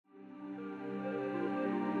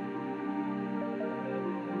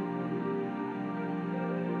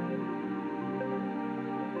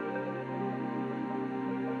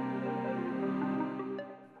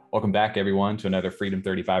Welcome back, everyone, to another Freedom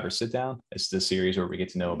 35 or Sit Down. It's the series where we get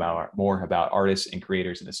to know more about artists and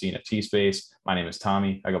creators in the CNFT space. My name is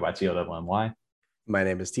Tommy. I go by TLWMY. My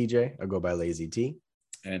name is TJ. I go by Lazy T.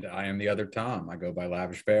 And I am the other Tom. I go by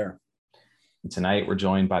Lavish Bear. And tonight, we're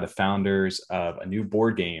joined by the founders of a new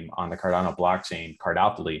board game on the Cardano blockchain,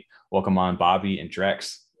 Cardopoly. Welcome on, Bobby and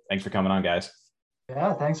Drex. Thanks for coming on, guys.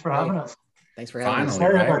 Yeah, thanks for having us. Thanks for having us.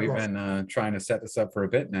 Finally, right? We've been trying to set this up for a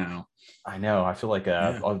bit now. I know. I feel like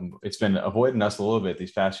it's been avoiding us a little bit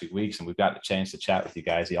these past few weeks, and we've got the chance to chat with you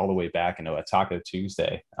guys all the way back into a Taco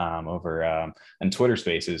Tuesday over in Twitter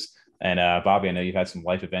Spaces. And Bobby, I know you've had some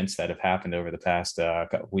life events that have happened over the past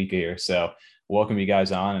week here. So welcome you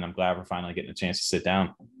guys on, and I'm glad we're finally getting a chance to sit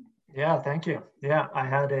down. Yeah, thank you. Yeah, I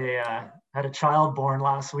had a child born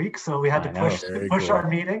last week, so we had to push our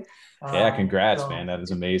meeting. Yeah, congrats, man. That is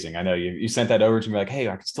amazing. I know you sent that over to me like, hey,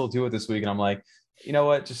 I can still do it this week. And I'm like, you know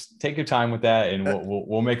what? Just take your time with that, and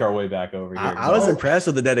we'll make our way back over here. I was impressed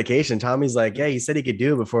with the dedication. Tommy's like, yeah, he said he could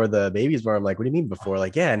do it before the baby's born. I'm like, what do you mean before?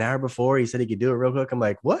 Like, yeah, an hour before he said he could do it real quick. I'm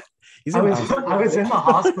like, what? I was in the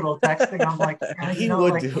hospital texting. I'm like, he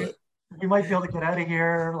would do it. We might be able to get out of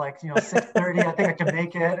here, 6:30. I think I can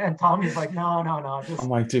make it. And Tommy's like, no. I'm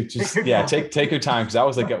like, dude, take your time. Cause I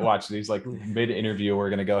was like, watch, he's like mid interview. We're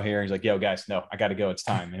going to go here. He's like, yo guys, no, I got to go. It's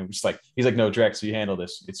time. And he's like, no, Drex, you handle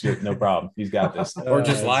this. It's good. No problem. He's got this. Or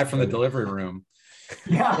just live from the delivery room.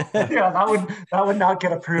 Yeah. That would not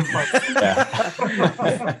get approved.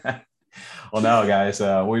 Yeah. Well, no, guys,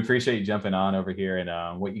 we appreciate you jumping on over here.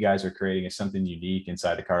 And what you guys are creating is something unique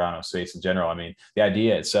inside the Cardano space in general. I mean, the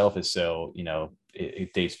idea itself is so,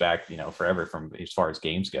 it dates back, forever from as far as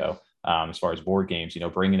games go, as far as board games,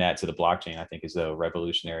 bringing that to the blockchain, I think is a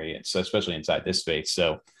revolutionary, and so especially inside this space.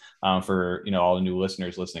 So for, all the new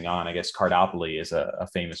listeners listening on, I guess Cardopoly is a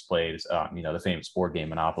famous play, the famous board game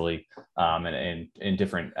Monopoly, and in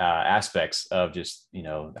different aspects of just,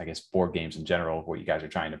 I guess board games in general, what you guys are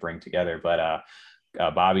trying to bring together. But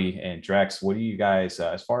Bobby and Drex, what do you guys,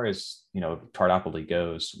 as far as, Cardopoly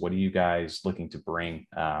goes, what are you guys looking to bring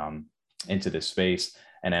into this space?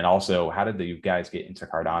 And then also, how did you guys get into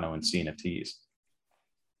Cardano and CNFTs?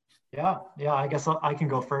 Yeah, I guess I can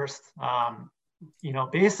go first.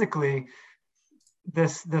 Basically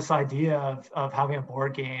this idea of having a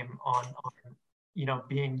board game on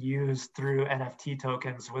being used through NFT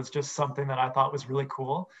tokens was just something that I thought was really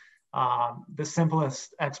cool. The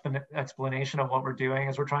simplest explanation of what we're doing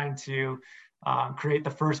is we're trying to create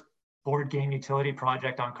the first board game utility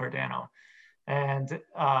project on Cardano. And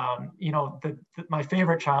my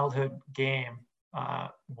favorite childhood game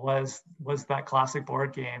was that classic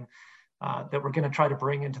board game that we're going to try to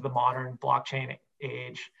bring into the modern blockchain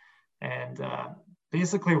age. And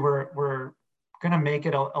basically we're going to make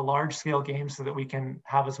it a large scale game so that we can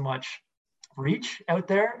have as much reach out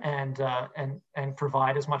there and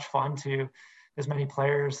provide as much fun to as many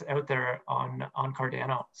players out there on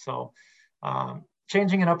Cardano. So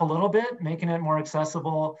changing it up a little bit, making it more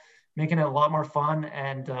accessible, making it a lot more fun.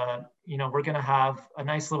 And, we're going to have a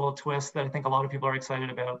nice little twist that I think a lot of people are excited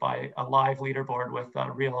about by a live leaderboard with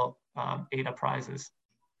real ADA prizes.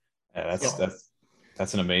 Yeah,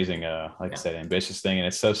 that's an amazing, I said, ambitious thing. And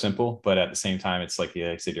it's so simple, but at the same time, it's like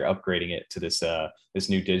you said, you're upgrading it to this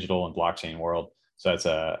new digital and blockchain world. So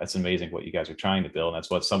that's amazing what you guys are trying to build. And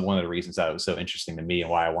that's one of the reasons that it was so interesting to me and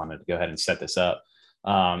why I wanted to go ahead and set this up.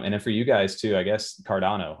 And then for you guys too, I guess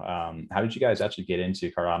Cardano, how did you guys actually get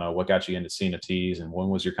into Cardano? What got you into CNFTs, and when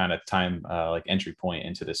was your kind of time entry point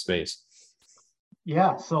into this space?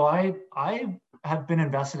 Yeah, so I have been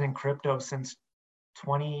invested in crypto since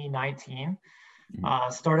 2019.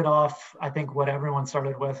 Started off, I think what everyone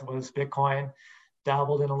started with was Bitcoin,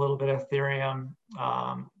 dabbled in a little bit of Ethereum,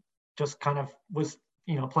 just kind of was,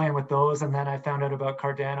 playing with those. And then I found out about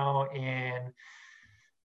Cardano in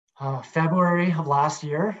February of last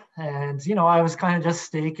year. And, I was kind of just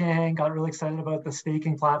staking, got really excited about the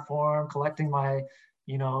staking platform, collecting my,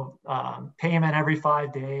 payment every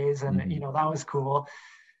 5 days. And, that was cool.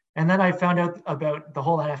 And then I found out about the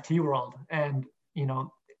whole NFT world, and,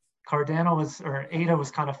 Cardano or ADA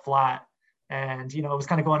was kind of flat, and, it was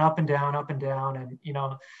kind of going up and down. And,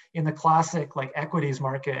 in the classic equities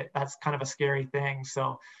market, that's kind of a scary thing.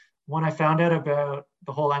 So when I found out about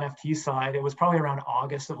the whole NFT side, it was probably around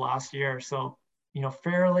August of last year. So,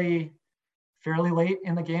 fairly late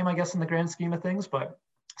in the game, I guess, in the grand scheme of things, but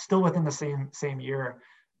still within the same year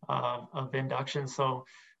of induction. So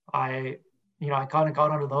I kind of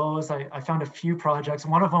got onto those. I found a few projects.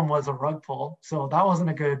 One of them was a rug pull, so that wasn't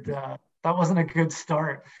a good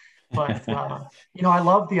start. But I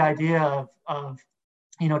love the idea of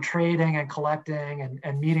trading and collecting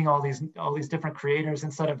and meeting all these different creators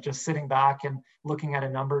instead of just sitting back and looking at a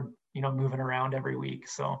number, moving around every week.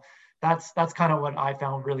 So that's kind of what I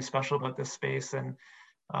found really special about this space. And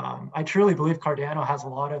I truly believe Cardano has a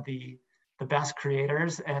lot of the best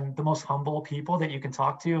creators and the most humble people that you can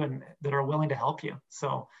talk to and that are willing to help you.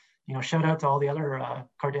 So, shout out to all the other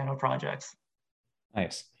Cardano projects.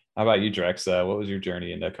 Nice. How about you, Drex? What was your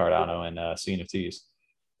journey into Cardano and CNFTs?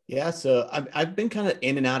 Yeah, so I've been kind of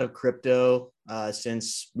in and out of crypto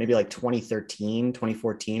since maybe like 2013,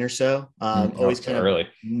 2014 or so. Always kind of early.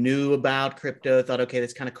 Knew about crypto, thought, okay,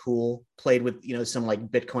 that's kind of cool. Played with, some like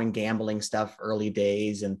Bitcoin gambling stuff early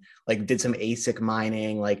days and like did some ASIC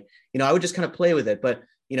mining. Like, I would just kind of play with it. But,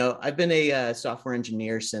 I've been a software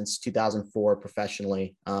engineer since 2004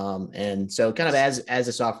 professionally. And so kind of as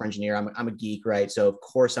a software engineer, I'm a geek, right? So of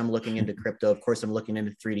course I'm looking into crypto. Of course I'm looking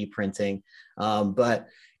into 3D printing. But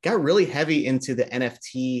got really heavy into the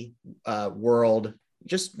NFT world,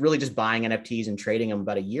 just buying NFTs and trading them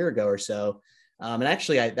about a year ago or so. And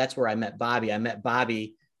actually, that's where I met Bobby. I met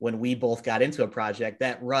Bobby when we both got into a project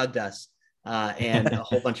that rugged us and a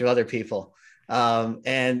whole bunch of other people.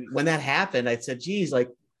 And when that happened, I said, geez, like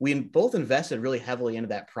we both invested really heavily into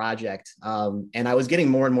that project. And I was getting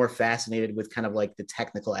more and more fascinated with kind of like the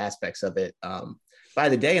technical aspects of it by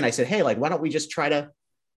the day. And I said, hey, like, why don't we just try to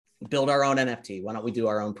build our own NFT? Why don't we do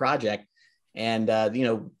our own project? And,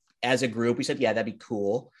 as a group, we said, yeah, that'd be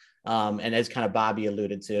cool. And as kind of Bobby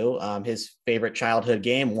alluded to, his favorite childhood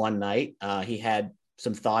game one night, he had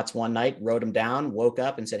some thoughts one night, wrote them down, woke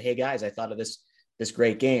up and said, hey guys, I thought of this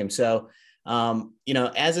great game. So,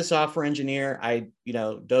 as a software engineer, I,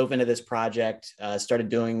 dove into this project, started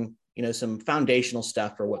doing, some foundational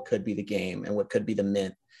stuff for what could be the game and what could be the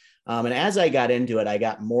mint. And as I got into it, I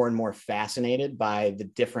got more and more fascinated by the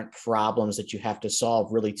different problems that you have to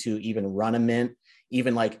solve really to even run a mint,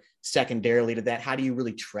 even like secondarily to that, how do you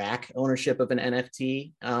really track ownership of an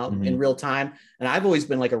NFT in real time? And I've always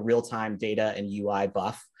been like a real-time data and UI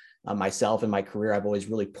buff myself in my career. I've always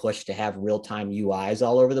really pushed to have real-time UIs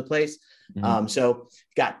all over the place. So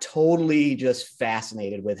got totally just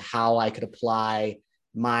fascinated with how I could apply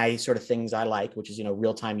my sort of things I like, which is,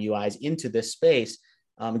 real-time UIs into this space.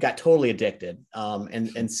 Got totally addicted.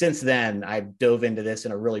 And since then, I've dove into this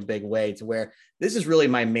in a really big way to where this is really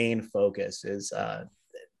my main focus is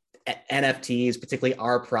NFTs, particularly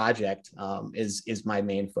our project is my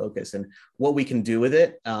main focus and what we can do with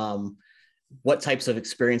it. What types of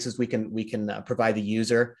experiences we can provide the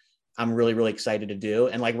user. I'm really, really excited to do.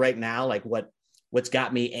 And like right now, like what's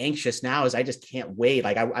got me anxious now is I just can't wait.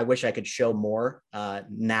 Like I wish I could show more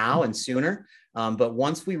now and sooner. But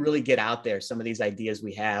once we really get out there, some of these ideas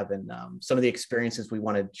we have and some of the experiences we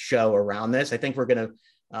want to show around this, I think we're going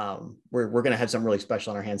to have something really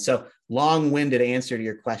special on our hands. So long-winded answer to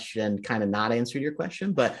your question, kind of not answer to your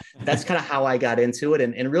question, but that's kind of how I got into it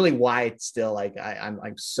and really why it's still like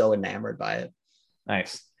I'm so enamored by it.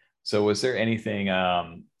 Nice. So was there anything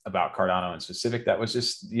about Cardano in specific that was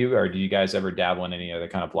just you, or do you guys ever dabble in any other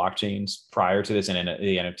kind of blockchains prior to this in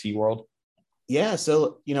the NFT world? Yeah.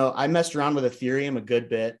 So, I messed around with Ethereum a good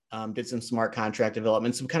bit, did some smart contract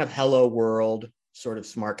development, some kind of hello world sort of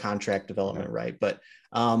smart contract development, right? But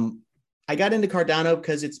I got into Cardano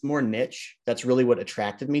because it's more niche. That's really what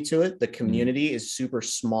attracted me to it. The community is super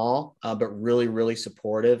small, but really, really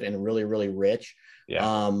supportive and really, really rich.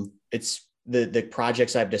 Yeah. It's the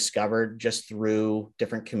projects I've discovered just through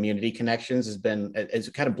different community connections has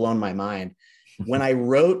kind of blown my mind. When I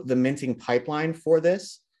wrote the minting pipeline for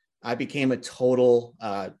this, I became a total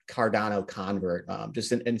Cardano convert,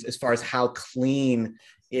 just as far as how clean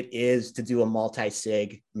it is to do a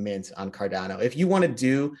multi-sig mint on Cardano. If you want to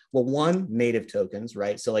do, one, native tokens,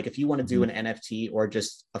 right? So like if you want to do an NFT or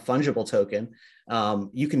just a fungible token,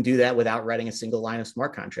 you can do that without writing a single line of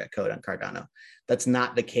smart contract code on Cardano. That's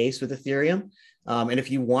not the case with Ethereum. And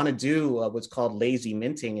if you want to do what's called lazy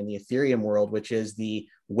minting in the Ethereum world, which is the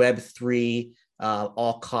Web3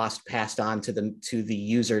 all cost passed on to the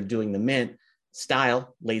user doing the mint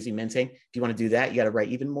style, lazy minting. If you want to do that, you got to write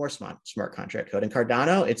even more smart contract code. In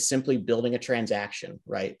Cardano, it's simply building a transaction,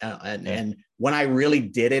 right? And when I really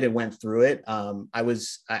did it and went through it, I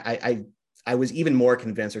was even more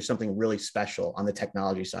convinced there's something really special on the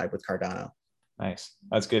technology side with Cardano. Nice.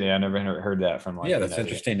 That's good. Yeah, I never heard that from that's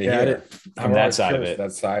interesting to hear. From that side of it.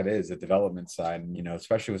 That side is the development side. And,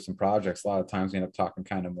 especially with some projects, a lot of times we end up talking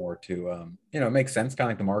kind of more to, it makes sense, kind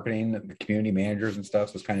of like the marketing, the community managers and stuff.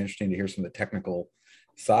 So it's kind of interesting to hear some of the technical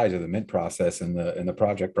sides of the mint process and the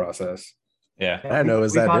project process. Yeah. I know.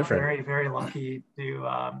 Is that different? Very, very lucky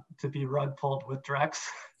to be rug pulled with Drex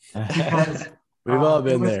because We've all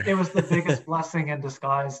been was, there. It was the biggest blessing in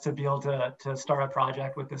disguise to be able to start a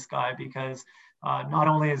project with this guy, because not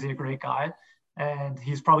only is he a great guy, and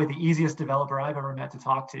he's probably the easiest developer I've ever met to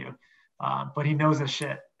talk to, but he knows his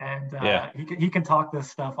shit, and he can talk this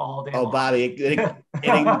stuff all day Oh, long. Bobby,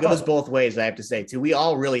 it goes both ways, I have to say, too. We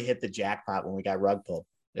all really hit the jackpot when we got rug pulled.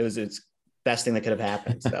 It's best thing that could have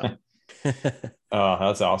happened. So. Oh,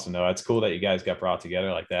 that's awesome though. It's cool that you guys got brought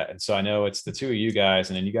together like that. And so I know it's the two of you guys,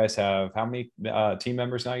 and then you guys have how many team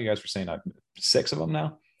members now? You guys were saying 6 of them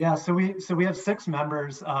now. Yeah, so we have 6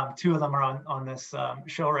 members. 2 of them are on this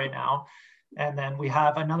show right now, and then we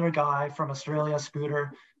have another guy from Australia,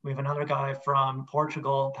 Scooter. We have another guy from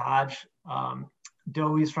Portugal, Paj.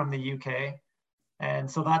 Doey's from the UK,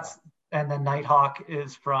 and so and then Nighthawk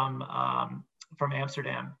is from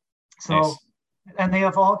Amsterdam. So. Nice. And they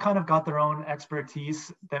have all kind of got their own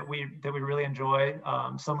expertise that we really enjoy.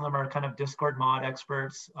 Some of them are kind of Discord mod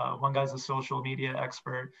experts. One guy's a social media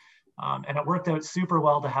expert. And it worked out super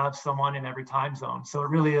well to have someone in every time zone. So it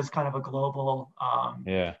really is kind of a global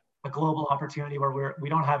opportunity where we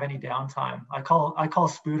don't have any downtime. I call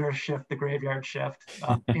Spooter shift the graveyard shift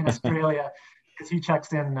in Australia, because he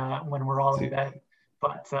checks in when we're all in bed.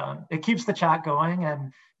 But it keeps the chat going,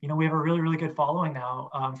 and we have a really, really good following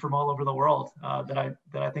now from all over the world that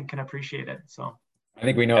I think can appreciate it. So I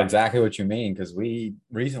think we know exactly what you mean, because we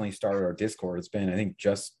recently started our Discord. It's been, I think,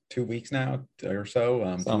 just 2 weeks now or so,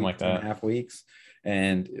 something like that, 2.5 weeks,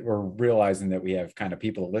 and we're realizing that we have kind of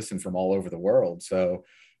people to listen from all over the world. So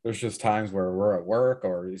there's just times where we're at work,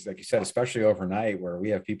 or like you said, especially overnight, where we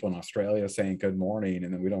have people in Australia saying good morning,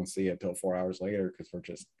 and then we don't see it till 4 hours later because we're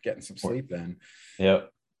just getting some sleep then. Yep.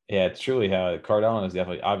 Yeah, it's truly how Cardano is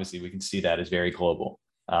definitely, obviously we can see that as very global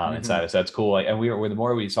inside us. That's cool. And the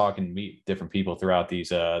more we talk and meet different people throughout these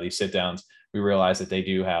sit downs, we realize that they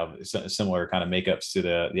do have similar kind of makeups to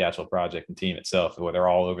the actual project and team itself, where they're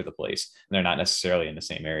all over the place and they're not necessarily in the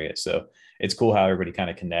same area. So it's cool how everybody kind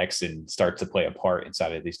of connects and starts to play a part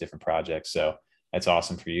inside of these different projects. So that's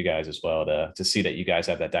awesome for you guys as well to see that you guys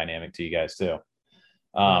have that dynamic to you guys too.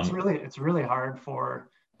 It's really hard for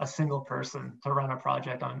a single person to run a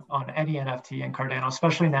project on any NFT in Cardano,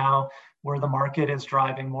 especially now where the market is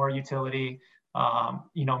driving more utility,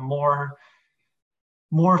 more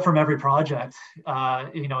from every project.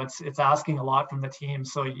 It's asking a lot from the team.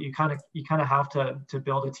 So you kind of have to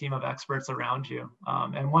build a team of experts around you.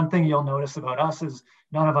 And one thing you'll notice about us is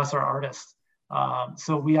none of us are artists.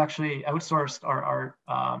 So we actually outsourced our art,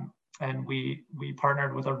 and we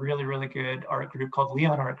partnered with a really, really good art group called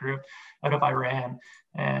Leon Art Group out of Iran.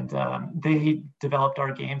 And they developed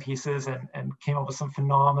our game pieces and came up with some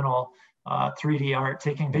phenomenal 3D art,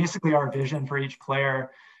 taking basically our vision for each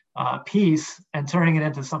player piece and turning it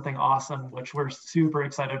into something awesome, which we're super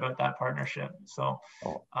excited about that partnership. So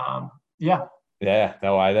Yeah,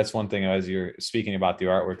 no, that's one thing. As you're speaking about the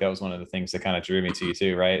artwork, that was one of the things that kind of drew me to you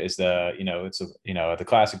too, right? Is the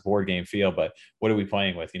classic board game feel, but what are we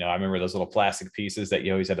playing with? I remember those little plastic pieces that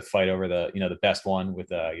you always had to fight over the best one with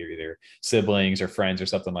your either siblings or friends or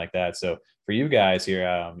something like that. So for you guys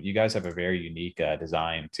here, you guys have a very unique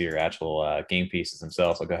design to your actual game pieces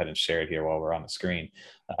themselves. I'll go ahead and share it here while we're on the screen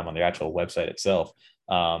on the actual website itself.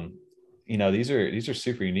 These are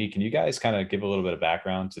super unique. Can you guys kind of give a little bit of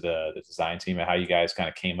background to the design team and how you guys kind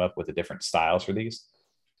of came up with the different styles for these?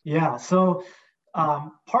 Yeah, so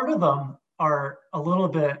part of them are a little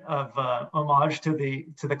bit of homage to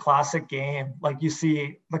the classic game. Like you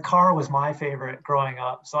see, the car was my favorite growing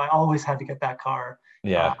up, so I always had to get that car.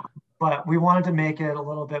 Yeah. But we wanted to make it a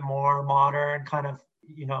little bit more modern, kind of,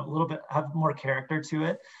 a little bit have more character to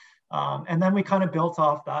it. And then we kind of built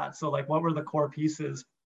off that. So like, what were the core pieces?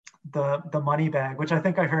 The money bag, which I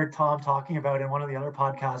think I heard Tom talking about in one of the other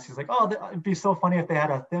podcasts. He's like, "Oh, it'd be so funny if they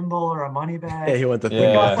had a thimble or a money bag." Yeah, he went the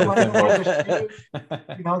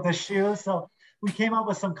the shoes. So we came up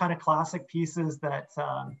with some kind of classic pieces that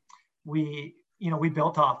we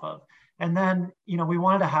built off of, and then we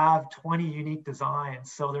wanted to have 20 unique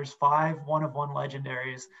designs. So there's 5 one-of-one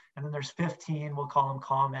legendaries, and then there's 15, we'll call them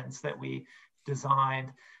commons, that we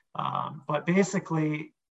designed. But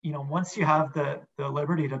basically, once you have the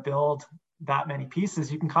liberty to build that many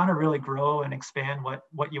pieces, you can kind of really grow and expand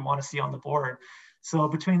what you want to see on the board. So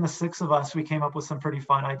between the 6 of us, we came up with some pretty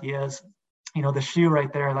fun ideas. The shoe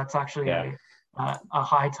right there, that's actually a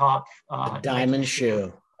high top diamond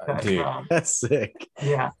shoe. Dude, that's sick.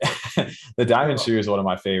 Yeah. The diamond shoe is one of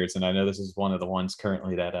my favorites, and I know this is one of the ones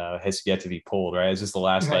currently that has yet to be pulled, right? Is this the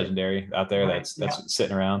last legendary out there that's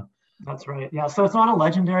sitting around? That's right. Yeah. So it's not a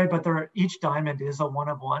legendary, but each diamond is a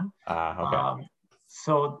one-of-one. Okay.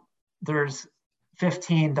 So there's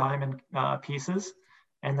 15 diamond pieces.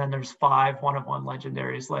 And then there's 5 one-of-one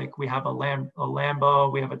legendaries. Like we have a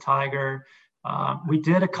Lambo, we have a Tiger. We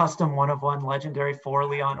did a custom one-of-one legendary for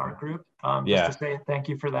Leon Art Group, just to say thank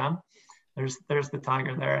you for them. There's the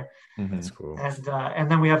Tiger there. That's cool. And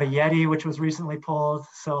then we have a Yeti, which was recently pulled.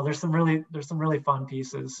 So there's some really fun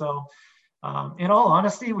pieces. So in all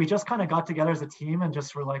honesty, we just kind of got together as a team and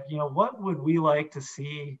just were like, what would we like to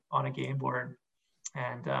see on a game board?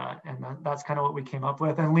 And that's kind of what we came up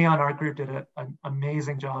with. And Leon Art Group did an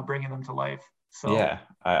amazing job bringing them to life. So yeah,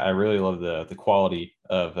 I really love the quality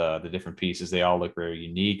of the different pieces. They all look very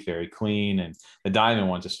unique, very clean, and the diamond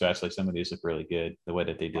ones especially. Some of these look really good the way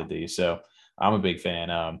that they did these. So I'm a big fan.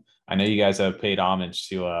 I know you guys have paid homage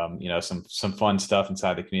to some fun stuff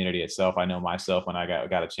inside the community itself. I know myself when I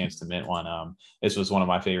got a chance to mint one. This was one of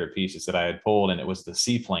my favorite pieces that I had pulled, and it was the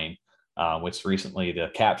seaplane. Which recently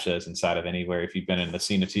the CAPTCHAs inside of anywhere. If you've been in the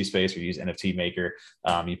NFT space or use NFT Maker,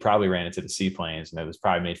 you probably ran into the seaplanes, and it was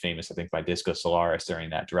probably made famous, I think, by Disco Solaris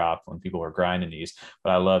during that drop when people were grinding these.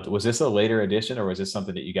 But I loved. Was this a later edition, or was this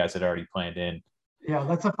something that you guys had already planned in? Yeah,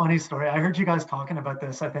 that's a funny story. I heard you guys talking about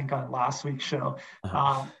this, I think, on last week's show.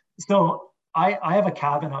 So I have a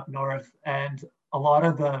cabin up north, and a lot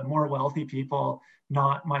of the more wealthy people,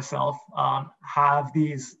 not myself, have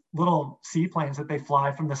these little seaplanes that they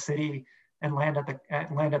fly from the city and land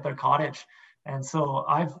at their cottage. And so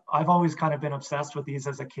I've always kind of been obsessed with these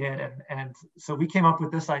as a kid, and so we came up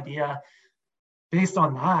with this idea based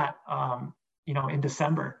on that, in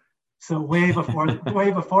December. So way before.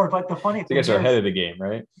 But the funny thing, you guys are ahead of the game,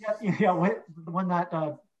 right? Yeah. When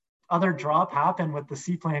that other drop happened with the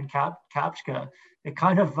seaplane CAPTCHA, it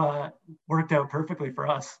kind of worked out perfectly for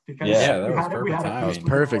us because that was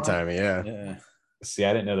perfect timing. Yeah. See,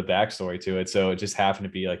 I didn't know the backstory to it, so it just happened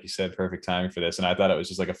to be, like you said, perfect timing for this. And I thought it was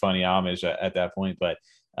just like a funny homage at that point, but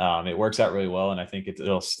it works out really well, and I think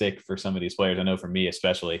it'll stick for some of these players. I know for me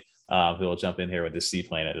especially, who will jump in here with this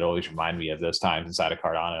seaplane, it always remind me of those times inside of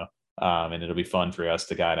Cardano. And it'll be fun for us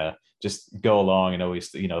to kind of just go along and always,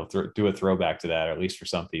 do a throwback to that, or at least for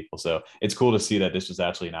some people. So it's cool to see that this was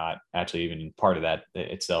actually not even part of that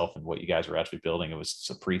itself and what you guys were actually building. It was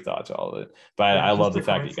some pre-thought to all of it. But I love the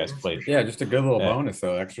fact that you guys played. Yeah, just a good little bonus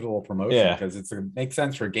though, extra little promotion, because it makes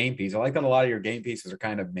sense for a game piece. I like that a lot of your game pieces are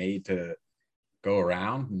kind of made to go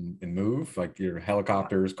around and move, like your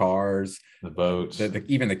helicopters, cars, the boats,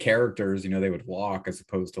 even the characters. They would walk as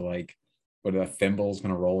opposed to like, what a thimble's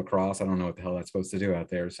going to roll across. I don't know what the hell that's supposed to do out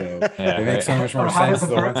there. So it makes so much more sense. The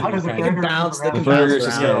burger's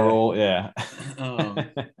just going to roll. Yeah.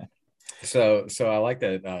 So I like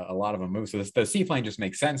that a lot of them move. So the seaplane just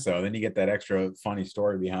makes sense though. Then you get that extra funny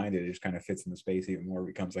story behind it. It just kind of fits in the space even more. It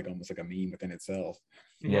becomes like almost like a meme within itself.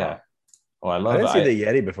 Yeah. Oh, I didn't see the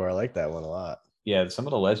Yeti before. I like that one a lot. Yeah, some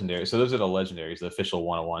of the legendaries. So those are the legendaries, the official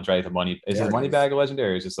one-on-ones, right? The money is the money bag a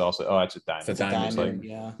legendary? Or is this also? Oh, it's a diamond. It's a diamond.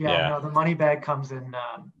 No, the money bag comes in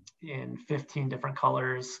 15 different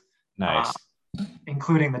colors. Nice,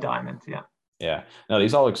 including the diamond. Yeah. Yeah. No,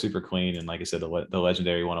 these all look super clean, and like I said, the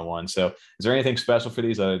legendary one-on-one. So, is there anything special for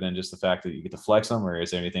these other than just the fact that you get to flex them, or is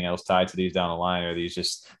there anything else tied to these down the line? Or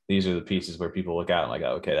these are the pieces where people look out and like,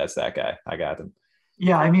 oh, okay, that's that guy. I got them.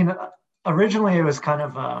 Yeah, I mean. Originally, it was kind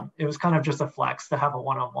of just a flex to have a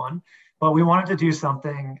one-on-one, but we wanted to do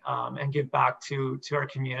something and give back to our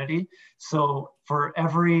community. So for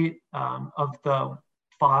every of the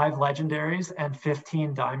 5 legendaries and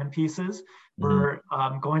 15 diamond pieces, we're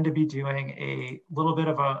going to be doing a little bit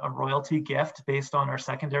of a royalty gift based on our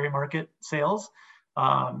secondary market sales.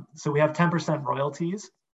 So we have 10%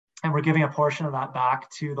 royalties, and we're giving a portion of that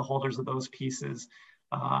back to the holders of those pieces.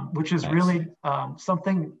 Which is really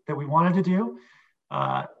something that we wanted to do.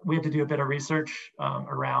 We had to do a bit of research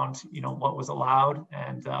around, what was allowed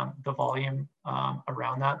and the volume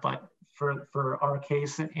around that. But for our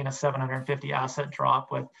case, in a 750 asset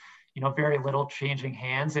drop with, very little changing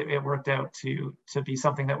hands, it worked out to be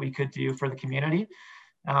something that we could do for the community.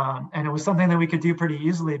 And it was something that we could do pretty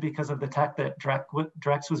easily because of the tech that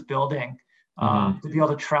Drex was building to be able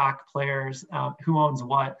to track players, who owns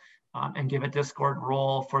what. And give a Discord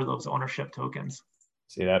role for those ownership tokens.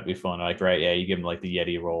 See, that'd be fun. Like, right. Yeah. You give them like the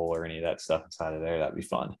Yeti role or any of that stuff inside of there. That'd be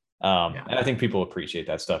fun. And I think people appreciate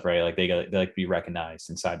that stuff, right? Like they like be recognized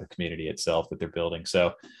inside the community itself that they're building.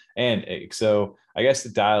 So I guess to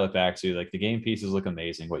dial it back to like the game pieces look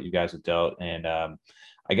amazing, what you guys have dealt. And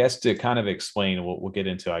I guess to kind of explain, we'll get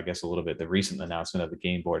into, I guess, a little bit the recent announcement of the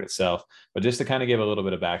game board itself, but just to kind of give a little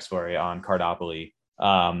bit of backstory on Cardopoly.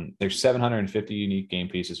 There's 750 unique game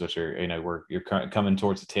pieces, which are, you're coming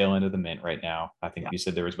towards the tail end of the mint right now. I think you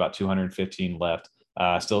said there was about 215 left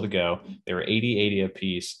still to go. They were 80 a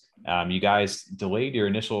piece. You guys delayed your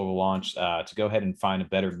initial launch to go ahead and find a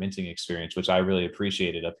better minting experience, which I really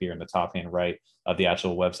appreciated up here in the top hand right of the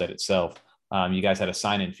actual website itself. You guys had a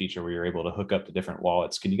sign-in feature where you're able to hook up to different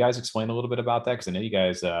wallets. Can you guys explain a little bit about that? Because I know you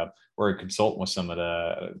guys were a consultant with some of the,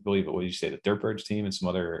 I believe, what did you say, the Dirtbirds team and some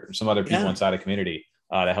other people inside the community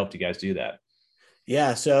that helped you guys do that.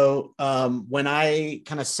 Yeah. So when I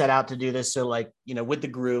kind of set out to do this, so like, with the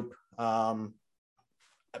group,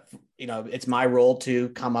 it's my role to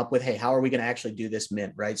come up with, hey, how are we going to actually do this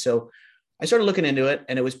mint, right? So I started looking into it,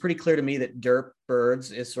 and it was pretty clear to me that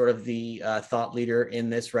Dirtbirds is sort of the thought leader in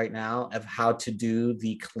this right now of how to do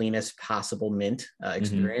the cleanest possible mint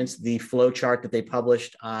experience. The flow chart that they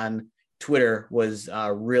published on Twitter was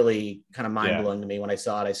really kind of mind-blowing to me. When I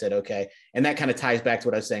saw it, I said, okay. And that kind of ties back to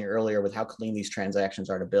what I was saying earlier with how clean these transactions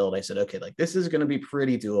are to build. I said, okay, like this is going to be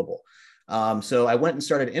pretty doable. So I went and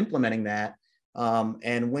started implementing that.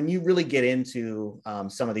 And when you really get into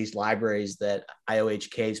some of these libraries that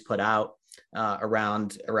IOHK's put out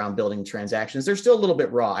around building transactions, they're still a little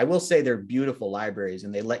bit raw. I will say they're beautiful libraries,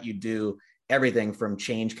 and they let you do everything from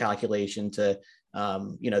change calculation to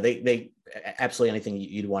they absolutely anything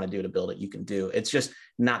you'd want to do to build it, you can do. It's just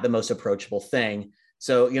not the most approachable thing.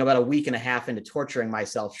 So, about a week and a half into torturing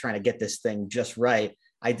myself trying to get this thing just right,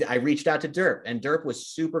 I reached out to Derp, and Derp was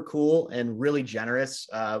super cool and really generous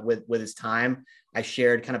with his time. I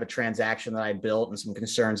shared kind of a transaction that I built and some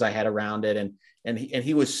concerns I had around it, and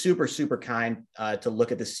he was super, super kind to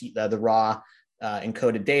look at the raw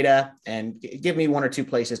encoded data and give me one or two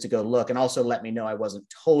places to go look, and also let me know I wasn't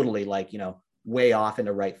totally way off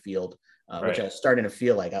into right field, which I was starting to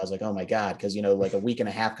feel like. I was like, oh my God, because like a week and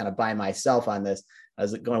a half kind of by myself on this, I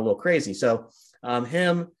was going a little crazy. So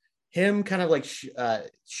him kind of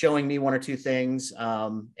showing me one or two things,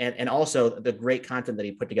 and also the great content that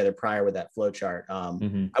he put together prior with that flow chart. I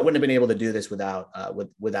wouldn't have been able to do this without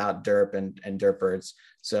Derp and Dirtbirds.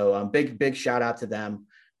 So big shout out to them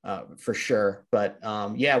for sure. But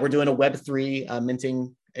we're doing a Web3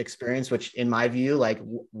 minting experience, which in my view,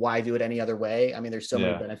 why do it any other way? I mean, there's so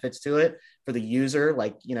many benefits to it for the user.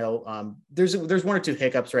 There's one or two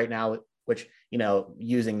hiccups right now, which,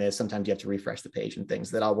 using this, sometimes you have to refresh the page and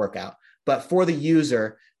things that I'll work out. But for the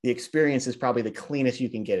user, the experience is probably the cleanest you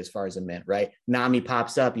can get as far as a mint, right? Nami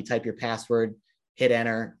pops up, you type your password, hit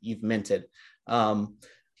enter, you've minted.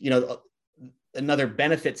 Another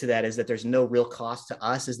benefit to that is that there's no real cost to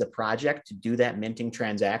us as the project to do that minting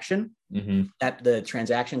transaction. That the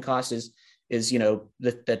transaction cost is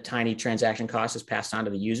the tiny transaction cost is passed on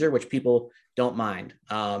to the user, which people don't mind.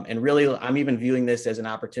 And really, I'm even viewing this as an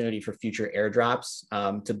opportunity for future airdrops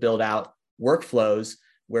to build out workflows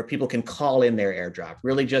where people can call in their airdrop.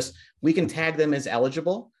 Really we can tag them as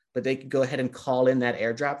eligible, but they can go ahead and call in that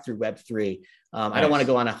airdrop through Web3. Nice. I don't want to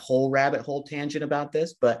go on a whole rabbit hole tangent about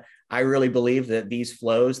this, but I really believe that these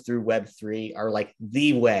flows through Web3 are like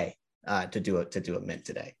the way to do a mint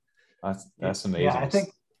today. That's amazing. Yeah,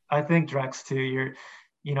 I think Drex too,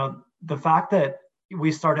 the fact that we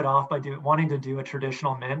started off by wanting to do a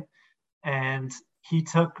traditional mint, and he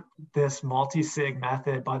took this multi-sig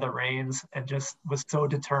method by the reins and just was so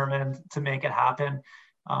determined to make it happen.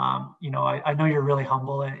 I know you're really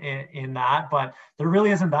humble in that, but there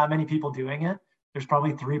really isn't that many people doing it. There's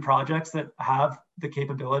probably 3 projects that have the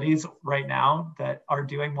capabilities right now that are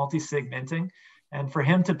doing multi-sig minting. And for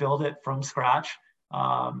him to build it from scratch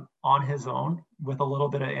on his own with a little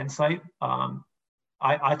bit of insight,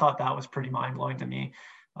 I thought that was pretty mind-blowing to me.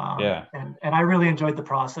 And I really enjoyed the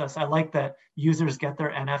process. I like that users get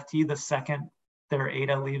their NFT the second their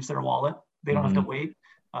ADA leaves their wallet. They don't have to wait.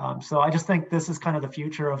 So I just think this is kind of the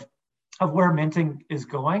future of where minting is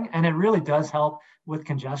going. And it really does help with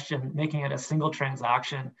congestion, making it a single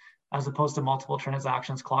transaction as opposed to multiple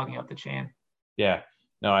transactions clogging up the chain. Yeah,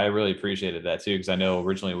 no, I really appreciated that too, because I know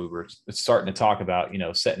originally we were starting to talk about,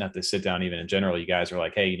 setting up the sit down. Even in general, you guys were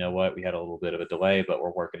like, hey, you know what? We had a little bit of a delay, but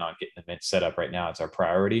we're working on getting the mint set up right now. It's our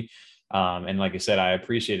priority. And like I said, I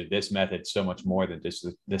appreciated this method so much more than just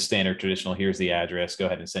the standard traditional, here's the address, go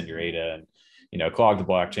ahead and send your ADA and, clog the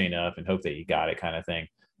blockchain up and hope that you got it kind of thing.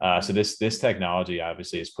 So this technology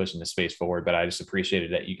obviously is pushing the space forward, but I just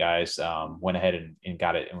appreciated that you guys went ahead and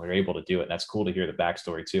got it and were able to do it. And that's cool to hear the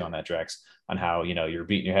backstory too on that, Drex, on how, you're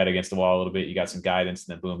beating your head against the wall a little bit, you got some guidance,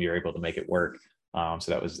 and then boom, you're able to make it work.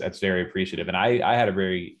 So that's very appreciative. And I had a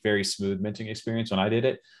very, very smooth minting experience when I did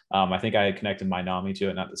it. I think I had connected my Nami to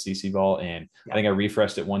it, not the CC vault. And I think I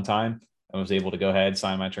refreshed it one time. I was able to go ahead,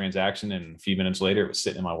 sign my transaction, and a few minutes later it was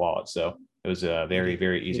sitting in my wallet. So it was very,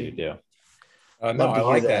 very easy to do. No, I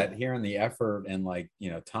like that. Hearing the effort and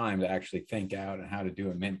time to actually think out and how to do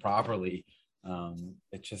a mint properly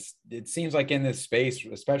It seems like in this space,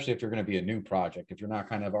 especially if you're going to be a new project, if you're not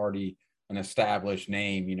kind of already an established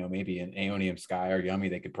name, maybe an Aeonium Sky or Yummy,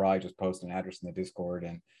 they could probably just post an address in the Discord.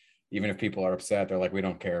 And even if people are upset, they're like, we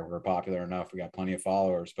don't care. We're popular enough. We got plenty of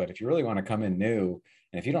followers. But if you really want to come in new,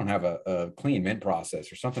 and if you don't have a clean mint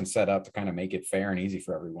process or something set up to kind of make it fair and easy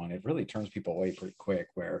for everyone, it really turns people away pretty quick,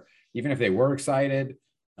 where even if they were excited,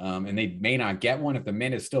 and they may not get one, if the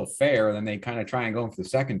mint is still fair, then they kind of try and go for the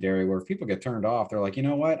secondary, where if people get turned off, they're like, you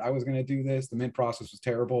know what, I was going to do this. The mint process was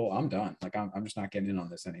terrible. I'm done. Like, I'm just not getting in on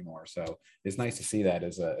this anymore. So it's nice to see that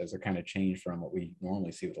as a kind of change from what we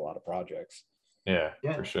normally see with a lot of projects. Yeah,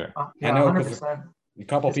 for sure. Yeah, I know 100%. A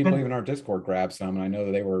couple of people, even our Discord, grabbed some, and I know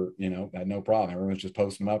that they were, had no problem. Everyone was just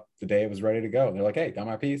posting them up the day it was ready to go. They're like, hey, got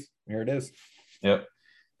my piece. Here it is. Yep.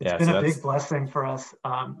 It's been a big blessing for us.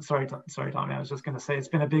 Sorry, Tommy. I was just going to say it's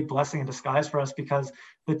been a big blessing in disguise for us, because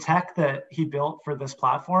the tech that he built for this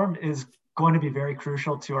platform is going to be very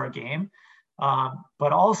crucial to our game.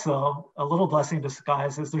 But also a little blessing in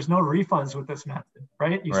disguise is there's no refunds with this method,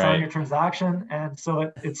 right? You sign your transaction, and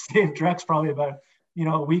so it saved Drex probably about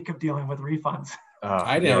a week of dealing with refunds.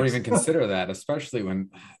 I didn't even consider that, especially when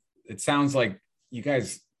it sounds like you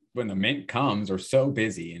guys, when the mint comes, are so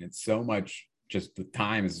busy and it's so much. Just the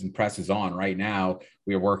time presses on right now.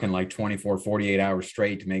 We were working like 24, 48 hours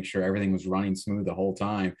straight to make sure everything was running smooth the whole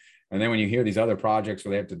time. And then when you hear these other projects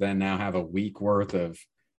where they have to then now have a week worth of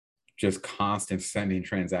just constant sending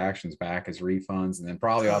transactions back as refunds, and then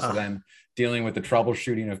probably also then dealing with the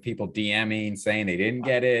troubleshooting of people DMing saying they didn't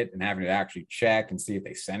get it and having to actually check and see if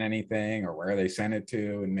they sent anything or where they sent it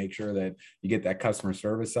to, and make sure that you get that customer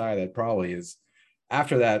service side. That probably is,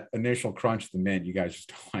 after that initial crunch of the mint, you guys just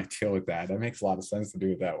don't want to deal with that. That makes a lot of sense to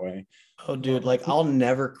do it that way. Oh, dude, like I'll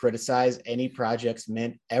never criticize any project's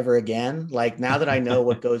mint ever again. Like, now that I know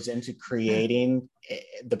what goes into creating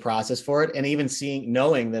the process for it, and even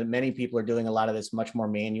knowing that many people are doing a lot of this much more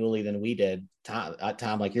manually than we did,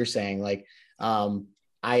 Tom, like you're saying, like,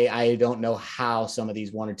 I don't know how some of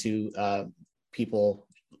these one or two people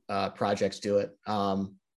projects do it.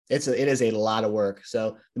 It is a lot of work.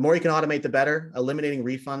 So the more you can automate, the better. Eliminating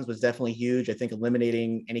refunds was definitely huge. I think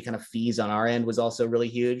eliminating any kind of fees on our end was also really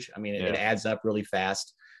huge. I mean, it adds up really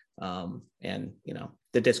fast. And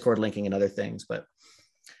the Discord linking and other things, but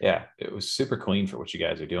yeah, it was super clean for what you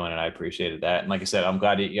guys are doing, and I appreciated that. And like I said, I'm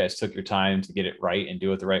glad that you guys took your time to get it right and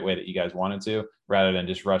do it the right way that you guys wanted to, rather than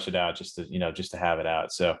just rush it out just to have it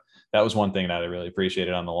out. So that was one thing that I really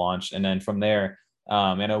appreciated on the launch. And then from there,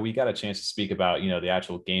 I know we got a chance to speak about, the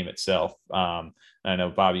actual game itself. I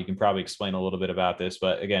know, Bob, you can probably explain a little bit about this,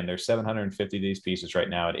 but again, there's 750 of these pieces right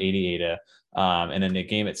now at 80 ADA. And then the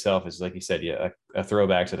game itself is, like you said, a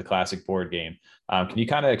throwback to the classic board game. Can you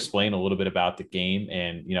kind of explain a little bit about the game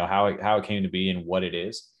and, how it came to be and what it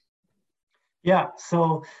is? Yeah.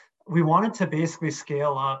 So we wanted to basically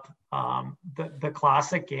scale up the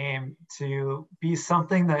classic game to be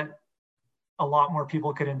something that a lot more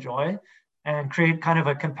people could enjoy, and create kind of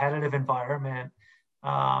a competitive environment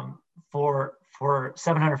for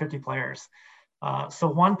 750 players. So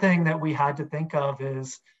one thing that we had to think of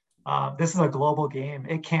is this is a global game.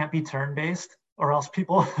 It can't be turn-based, or else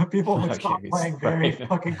people would stop playing very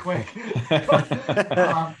fucking quick.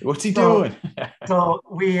 What's he doing? So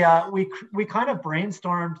we kind of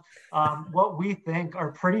brainstormed what we think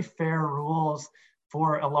are pretty fair rules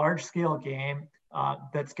for a large-scale game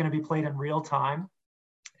that's going to be played in real time.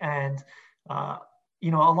 And a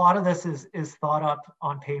lot of this is thought up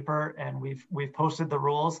on paper, and we've posted the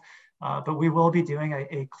rules, but we will be doing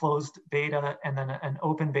a closed beta and then an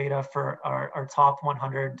open beta for our top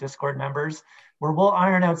 100 Discord members, where we'll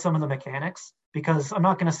iron out some of the mechanics, because I'm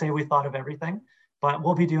not going to say we thought of everything, but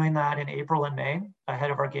we'll be doing that in April and May ahead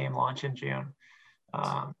of our game launch in June.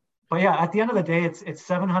 But yeah, at the end of the day, it's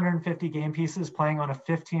 750 game pieces playing on a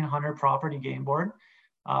 1,500 property game board.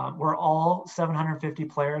 Where all 750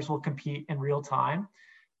 players will compete in real time,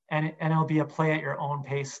 and it'll be a play at your own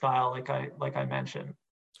pace style, like I mentioned.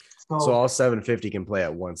 So all 750 can play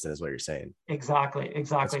at once, then, is what you're saying. Exactly.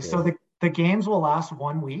 Cool. So the games will last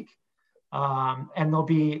 1 week, and there'll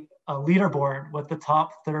be a leaderboard with the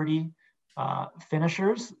top 30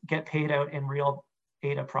 finishers get paid out in real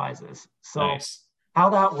ADA prizes. So nice.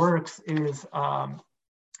 How that works is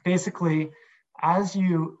basically, as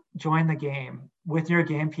you join the game with your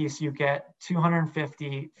game piece, you get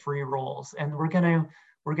 250 free rolls, and we're gonna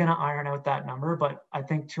iron out that number, but I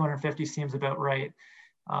think 250 seems about right,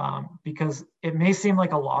 because it may seem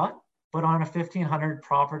like a lot, but on a 1,500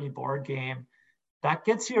 property board game, that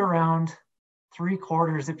gets you around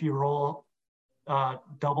 3/4 if you roll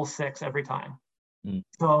double six every time.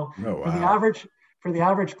 So for for the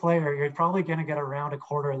average player, you're probably going to get around a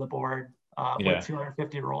quarter of the board with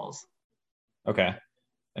 250 rolls. Okay.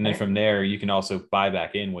 And then from there, you can also buy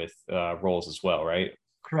back in with rolls as well, right?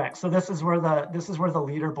 Correct. So this is where the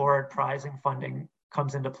leaderboard prizing funding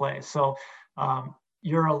comes into play. So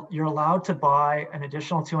you're allowed to buy an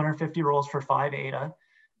additional 250 rolls for 5 ADA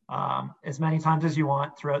as many times as you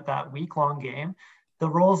want throughout that week-long game. The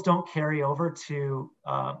rolls don't carry over to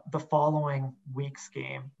the following week's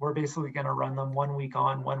game. We're basically going to run them 1 week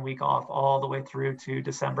on, 1 week off, all the way through to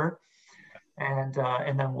December, and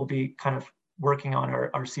then we'll be kind of working on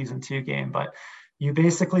our season 2 game. But you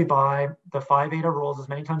basically buy the 5 ADA rolls as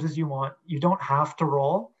many times as you want. You don't have to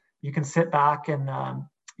roll. You can sit back and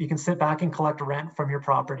collect rent from your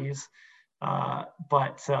properties.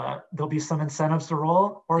 But there'll be some incentives to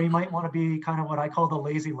roll, or you might want to be kind of what I call the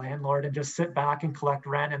lazy landlord and just sit back and collect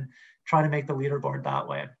rent and try to make the leaderboard that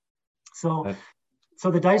way. So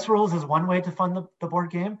the dice rolls is one way to fund the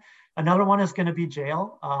board game. Another one is going to be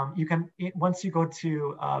jail. Once you go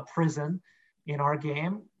to prison in our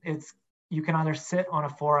game, you can either sit on a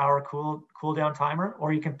 4-hour cool down timer,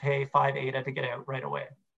 or you can pay 5 ADA to get out right away.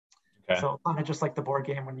 Okay. So kind of just like the board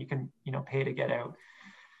game when you can pay to get out.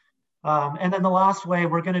 And then the last way,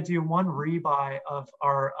 we're going to do one rebuy of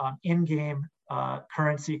our in-game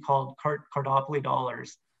currency called Cardopoly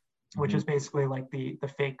dollars, which is basically like the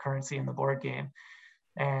fake currency in the board game.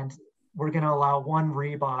 And we're going to allow one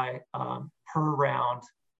rebuy per round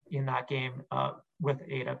in that game with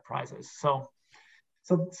ADA prizes. So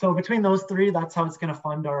between those three, that's how it's going to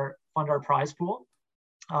fund our prize pool.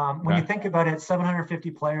 When you think about it,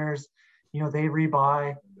 750 players, they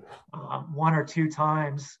rebuy 1 or 2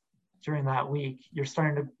 times during that week. You're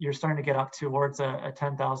starting to get up towards a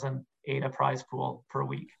 10,000 ADA prize pool per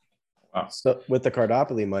week. Wow. So with the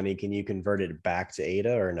Cardopoly money, can you convert it back to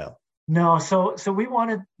ADA or no? No. So we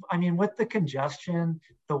wanted, with the congestion,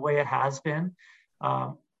 the way it has been,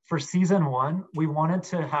 for season 1, we wanted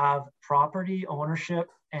to have property ownership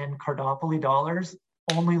and Cardopoly dollars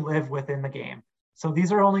only live within the game. So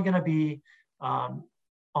these are only going to be on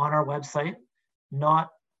our website, not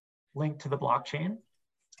linked to the blockchain.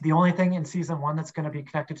 The only thing in season 1 that's going to be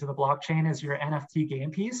connected to the blockchain is your NFT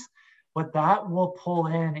game piece, but that will pull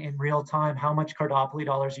in real time how much Cardopoly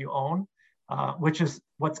dollars you own, which is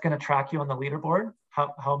what's going to track you on the leaderboard,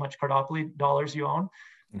 how much Cardopoly dollars you own.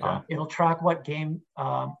 Okay. It'll track what game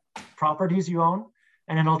properties you own,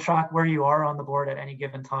 and it'll track where you are on the board at any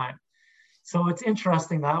given time. So it's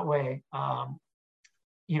interesting that way,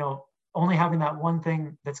 only having that one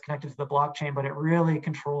thing that's connected to the blockchain, but it really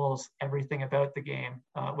controls everything about the game,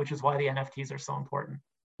 which is why the NFTs are so important.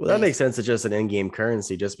 Well, that makes sense. It's just an in-game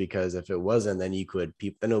currency, just because if it wasn't, then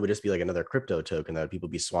then it would just be like another crypto token that people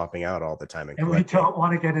be swapping out all the time. And we don't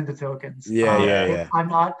want to get into tokens. Yeah. I'm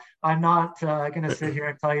not going to sit here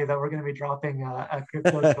and tell you that we're going to be dropping a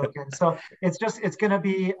crypto token. So it's going to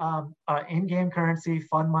be in-game currency,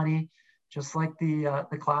 fun money, just like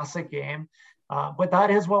the classic game. But that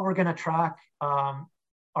is what we're going to track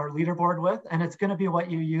our leaderboard with, and it's going to be what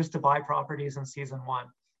you use to buy properties in season 1.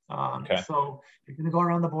 So you're going to go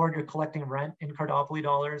around the board, you're collecting rent in Cardopoly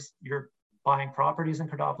dollars, you're buying properties in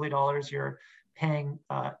Cardopoly dollars, you're paying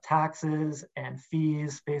taxes and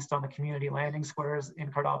fees based on the community landing squares in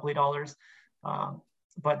Cardopoly dollars.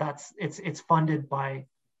 But it's funded by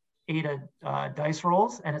ADA dice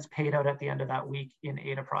rolls, and it's paid out at the end of that week in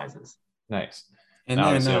ADA prizes. Nice. And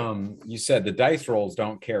then you said the dice rolls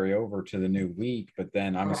don't carry over to the new week, but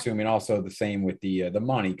then I'm assuming also the same with the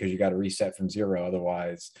money, because you got to reset from 0.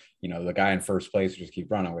 Otherwise, the guy in first place will just keep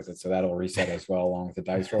running with it. So that'll reset as well along with the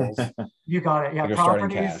dice rolls. You got it. Yeah. You're starting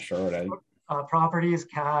cash or whatever. Properties,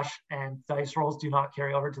 cash, and dice rolls do not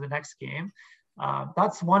carry over to the next game.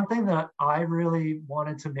 That's one thing that I really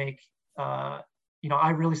wanted to make, I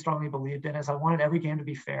really strongly believed in, is I wanted every game to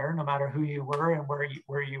be fair, no matter who you were and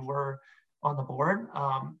where you were on the board.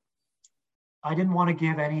 I didn't want to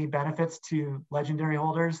give any benefits to legendary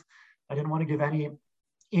holders. I didn't want to give any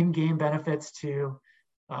in-game benefits to,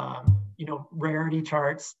 rarity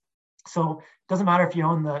charts. So it doesn't matter if you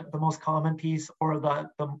own the most common piece or the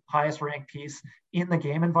highest ranked piece in the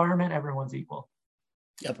game environment, everyone's equal.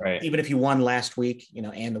 Yep. Right. Even if you won last week,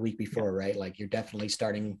 and the week before, right? Like you're definitely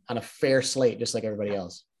starting on a fair slate, just like everybody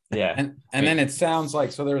else. Yeah. And then it sounds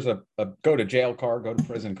like, so there's a go to jail card, go to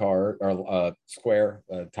prison card, or square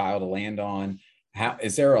tile to land on.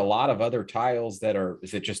 Is there a lot of other tiles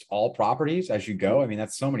is it just all properties as you go? I mean,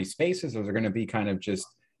 that's so many spaces. Or is there going to be kind of just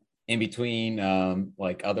in between,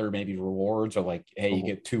 like other maybe rewards, or like, hey, you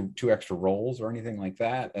get two extra rolls or anything like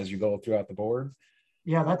that as you go throughout the board?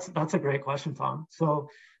 Yeah, that's a great question, Tom. So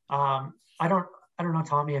I don't I don't know,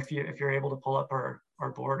 Tommy, if you're able to pull up our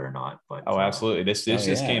board or not, but Oh, absolutely. This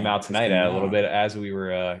just came out tonight a little bit as we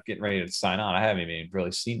were getting ready to sign on. I haven't even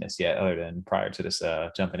really seen this yet, other than prior to this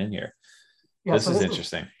jumping in here. Yeah, this is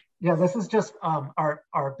interesting. This is just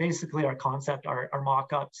our basically our concept, our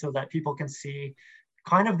mock-up, so that people can see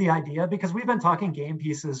kind of the idea, because we've been talking game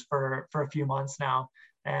pieces for a few months now.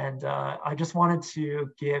 And I just wanted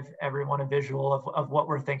to give everyone a visual of what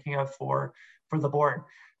we're thinking of for the board,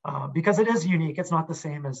 because it is unique. It's not the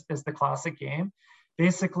same as the classic game.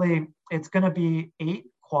 Basically, it's going to be 8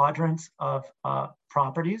 quadrants of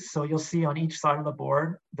properties. So you'll see on each side of the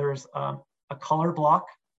board, there's a color block,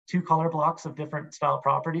 2 color blocks of different style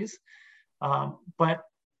properties. But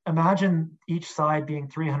imagine each side being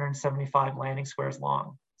 375 landing squares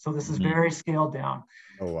long. So this is very scaled down.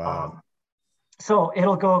 Oh, wow. So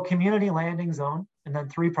it'll go community landing zone, and then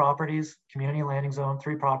 3 properties, community landing zone,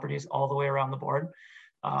 3 properties all the way around the board.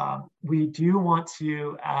 We do want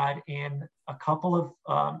to add in a couple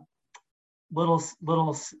of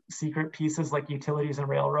little secret pieces like utilities and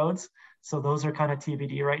railroads. So those are kind of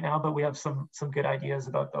TBD right now, but we have some good ideas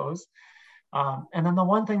about those. And then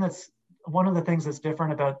one of the things that's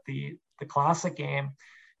different about the classic game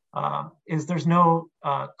is there's no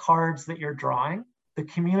cards that you're drawing. The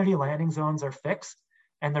community landing zones are fixed,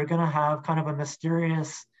 and they're going to have kind of a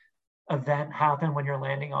mysterious event happen when you're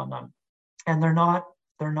landing on them. And they're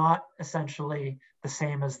not essentially the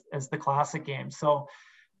same as the classic game. So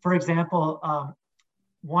for example,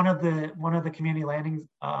 one of the community landing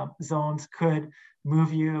zones could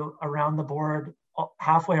move you around the board,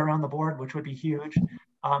 halfway around the board, which would be huge.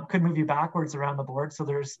 Could move you backwards around the board. So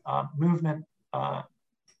there's movement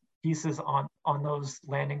pieces on those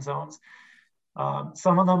landing zones.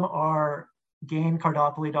 Some of them are gain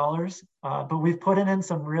Cardopoly dollars, but we've put in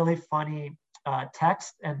some really funny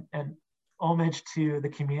text and homage to the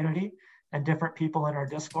community and different people in our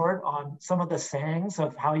Discord on some of the sayings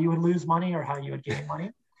of how you would lose money or how you would gain money.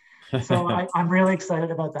 So I'm really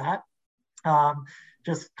excited about that.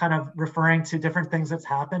 Just kind of referring to different things that's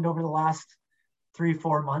happened over the last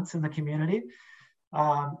 3-4 months in the community.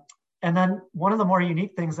 And then one of the more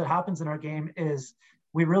unique things that happens in our game is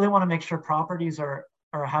we really want to make sure properties are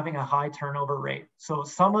having a high turnover rate. So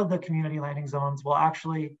some of the community landing zones will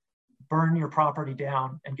actually burn your property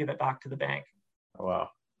down and give it back to the bank. Oh, wow.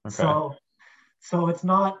 Okay. So it's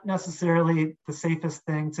not necessarily the safest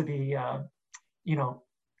thing to be,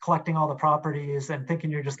 collecting all the properties and thinking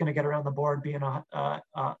you're just going to get around the board being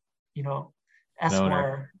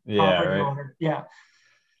Esquire. Yeah, right. Owner. Yeah.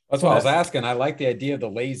 That's what I was asking. I like the idea of the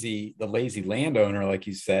lazy landowner, like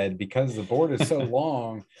you said, because the board is so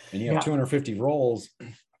long and you have 250 rolls.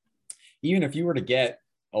 Even if you were to get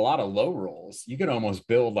a lot of low rolls, you could almost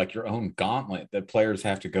build like your own gauntlet that players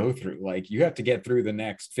have to go through. Like you have to get through the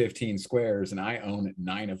next 15 squares, and I own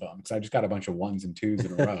 9 of them because I just got a bunch of 1s and 2s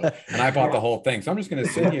in a row, and I bought the whole thing. So I'm just going to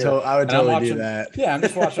sit here. I would totally do that. Yeah, I'm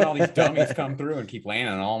just watching all these dummies come through and keep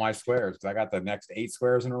landing on all my squares because I got the next 8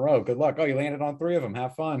 squares in a row. Good luck. Oh, you landed on 3 of them.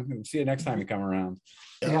 Have fun. See you next time you come around.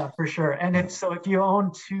 Yeah, for sure. And if you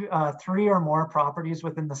own 3 or more properties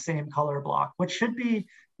within the same color block, which should be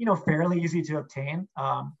fairly easy to obtain,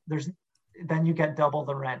 then you get double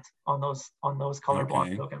the rent on those color block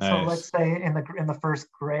tokens. Nice. So let's say in the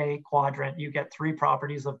first gray quadrant, you get 3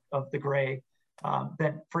 properties of the gray.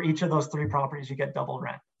 Then for each of those 3 properties, you get double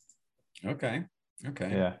rent. Okay.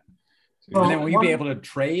 Yeah. And then will you be able to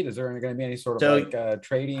trade? Is there going to be any sort of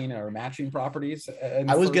trading or matching properties?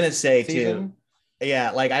 I was going to say too.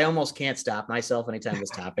 Yeah, like I almost can't stop myself anytime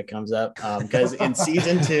this topic comes up, because in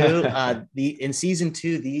season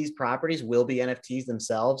 2, these properties will be NFTs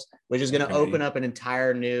themselves, which is going to open up an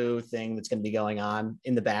entire new thing that's going to be going on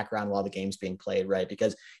in the background while the game's being played, right?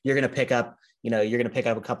 Because you're going to pick up,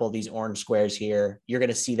 a couple of these orange squares here. You're going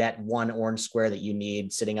to see that one orange square that you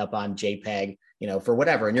need sitting up on JPEG, for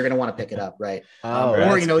whatever, and you're going to want to pick it up, right?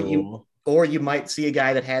 Or you might see a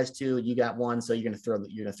guy that has 2, you got 1, so you're gonna throw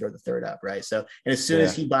the third up, right? So, and as soon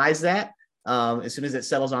as he buys that, as soon as it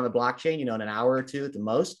settles on the blockchain, in an hour or 2 at the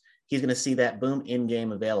most, he's gonna see that boom in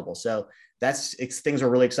game available. So it's things we're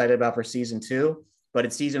really excited about for season 2. But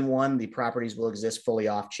in season 1, the properties will exist fully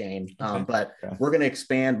off chain. But we're going to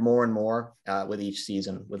expand more and more with each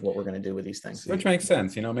season with what we're going to do with these things. Which makes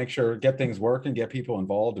sense. Make sure, get things working, get people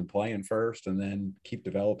involved and playing first, and then keep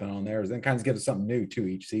developing on theirs. Then kind of gives us something new to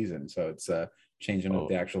each season. So it's changing up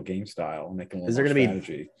the actual game style and making a little more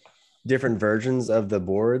strategy. different versions of the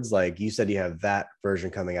boards? Like you said, you have that version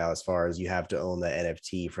coming out as far as you have to own the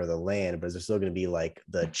NFT for the land, but is there still going to be like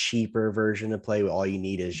the cheaper version to play? All you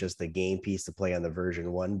need is just the game piece to play on the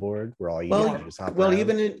version 1 board, where all you need to just hop around?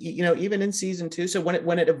 Even in, even in season 2. So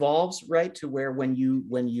when it evolves, right, to where when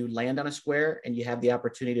you land on a square and you have the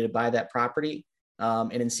opportunity to buy that property,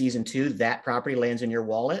 and in season 2, that property lands in your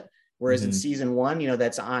wallet. Whereas in season 1,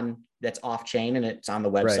 that's off chain and it's on the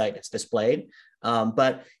website, right. It's displayed.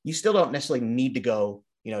 But you still don't necessarily need to go,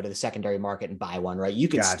 to the secondary market and buy one, right? You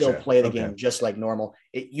can still play the game just like normal.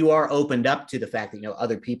 You are opened up to the fact that,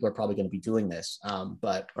 other people are probably going to be doing this.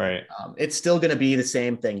 But right. It's still going to be the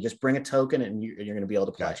same thing. Just bring a token and you're going to be able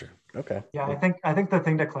to play. Gotcha. Okay. Yeah, I think the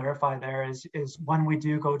thing to clarify there is when we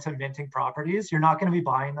do go to minting properties, you're not going to be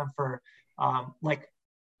buying them for like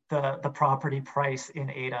the property price in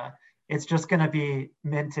ADA. It's just going to be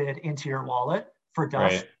minted into your wallet for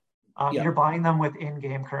dust. Right. You're buying them with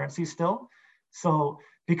in-game currency still. So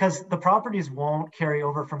because the properties won't carry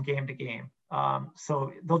over from game to game.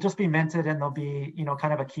 So they'll just be minted and they'll be,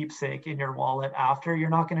 kind of a keepsake in your wallet after. You're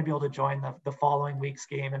not going to be able to join the following week's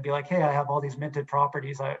game and be like, hey, I have all these minted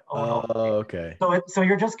properties. Okay. So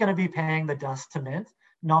you're just going to be paying the dust to mint,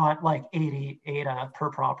 not like 80 ADA per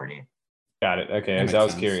property. Got it. Okay. So I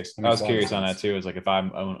was curious. I was curious on that too. It's like if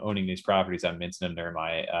I'm owning these properties, I'm minting them to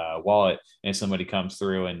my wallet, and somebody comes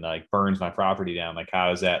through and like burns my property down. Like,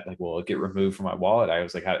 how is that? Like, will it get removed from my wallet? I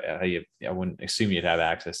was like, how you? I wouldn't assume you'd have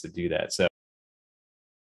access to do that. So.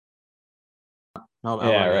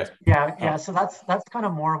 Right. Yeah. So that's kind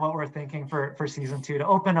of more what we're thinking for season 2, to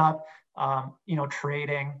open up,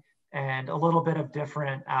 trading and a little bit of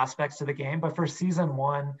different aspects to the game. But for season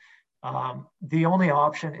 1. The only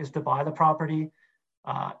option is to buy the property,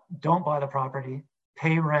 don't buy the property,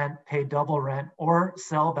 pay rent, pay double rent, or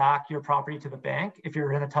sell back your property to the bank if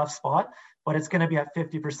you're in a tough spot, but it's going to be at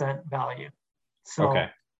 50% value.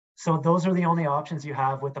 So those are the only options you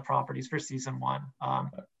have with the properties for season 1.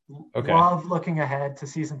 Love looking ahead to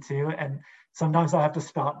season 2. And sometimes I have to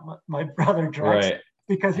stop my brother Drex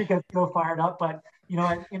because he gets so fired up. But,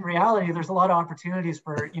 in reality, there's a lot of opportunities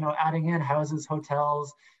for, adding in houses,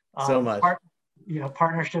 hotels, so much,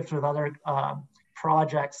 partnerships with other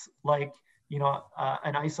projects like,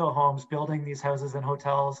 an ISO Homes building these houses and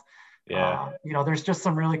hotels. There's just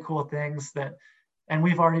some really cool things and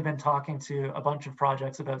we've already been talking to a bunch of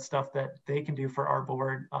projects about stuff that they can do for our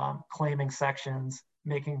board, claiming sections,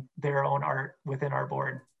 making their own art within our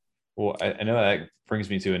board. Well, I know that brings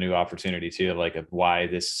me to a new opportunity too, like of why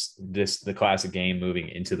the classic game moving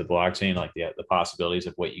into the blockchain, like the possibilities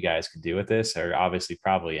of what you guys can do with this are obviously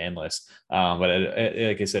probably endless. But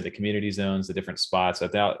like I said, the community zones, the different spots. I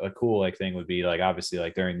thought a cool thing would be like obviously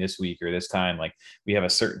like during this week or this time, like we have a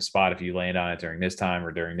certain spot. If you land on it during this time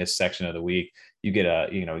or during this section of the week, you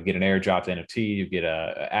get you get an airdropped NFT, you get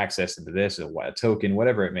access into this, a token,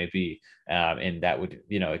 whatever it may be. And that would,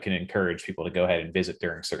 it can encourage people to go ahead and visit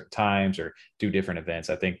during certain times or do different events.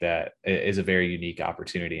 I think that is a very unique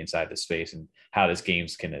opportunity inside the space and how this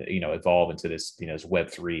games can, evolve into this, this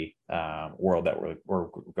Web3 world that we're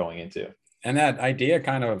going into. And that idea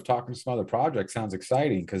kind of talking to some other projects sounds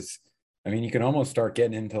exciting because, you can almost start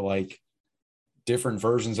getting into like different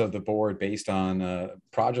versions of the board based on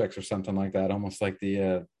projects or something like that. Almost like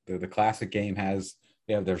the classic game has,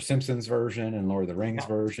 they have their Simpsons version and Lord of the Rings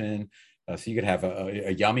version. So you could have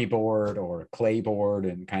a Yummy board or a clay board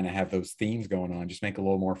and kind of have those themes going on, just make it a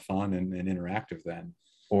little more fun and interactive then.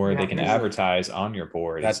 Or they can advertise on your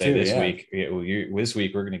board and say this week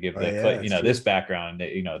we're going to give this background,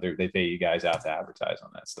 they pay you guys out to advertise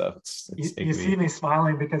on that stuff. You see me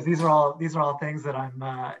smiling because these are all things that I'm,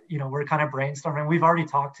 we're kind of brainstorming. We've already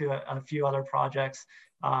talked to a few other projects,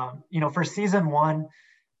 for season 1,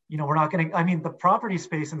 we're not going to, the property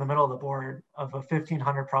space in the middle of the board of a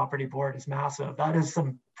 1,500 property board is massive. That is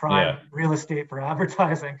some prime real estate for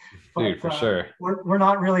advertising. But, dude, for sure. We're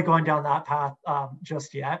not really going down that path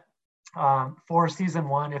just yet. For season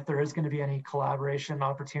 1, if there is going to be any collaboration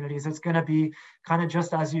opportunities, it's going to be kind of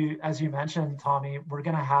just as you mentioned, Tommy, we're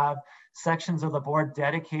going to have sections of the board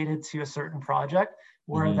dedicated to a certain project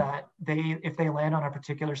where that if they land on a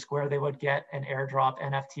particular square, they would get an airdrop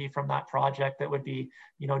NFT from that project that would be,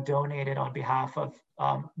 donated on behalf of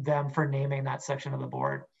them for naming that section of the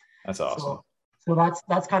board. That's awesome. So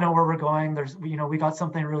that's kind of where we're going. There's, we got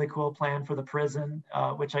something really cool planned for the prison,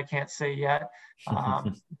 which I can't say yet.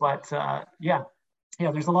 But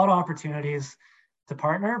there's a lot of opportunities to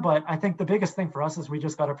partner. But I think the biggest thing for us is we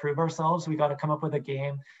just got to prove ourselves. We got to come up with a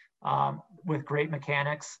game with great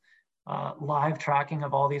mechanics, live tracking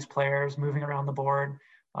of all these players moving around the board.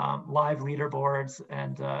 live leaderboards,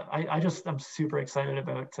 and I'm super excited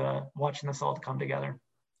about watching this all come together.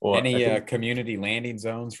 Well, any community landing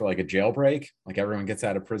zones for like a jailbreak, like everyone gets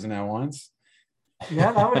out of prison at once?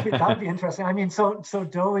 Yeah, that would be interesting. I mean, so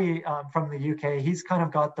Dowie from the UK, he's kind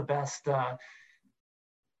of got the best.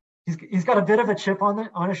 He's got a bit of a chip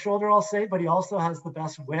on his shoulder, I'll say, but he also has the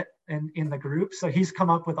best wit in the group. So he's come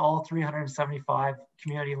up with all 375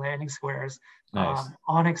 community landing squares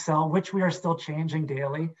on Excel, which we are still changing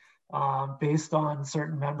daily based on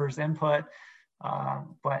certain members' input.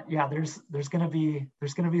 But yeah, there's gonna be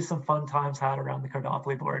some fun times had around the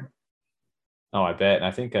Cardopoly board. Oh, I bet. And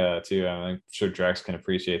I think too, I'm sure Drex can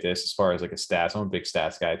appreciate this as far as like a stats. I'm a big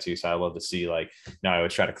stats guy too. So I love to see like, I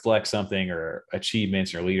always try to collect something or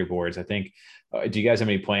achievements or leaderboards. I think, do you guys have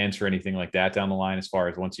any plans for anything like that down the line as far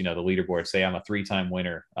as once, the leaderboard, say I'm a 3-time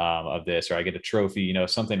winner of this, or I get a trophy,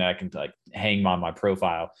 something that I can like hang on my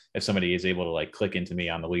profile if somebody is able to like click into me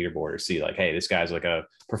on the leaderboard or see like, hey, this guy's like a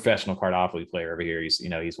professional Cardopoly player over here. He's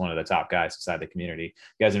one of the top guys inside the community.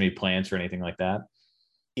 You guys have any plans for anything like that?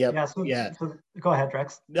 Yep. Yeah. So go ahead,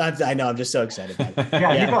 Drex. I know. I'm just so excited about it.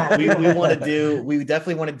 You go ahead. We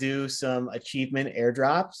definitely want to do some achievement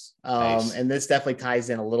airdrops. Nice. And this definitely ties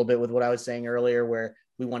in a little bit with what I was saying earlier, where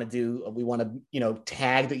we want to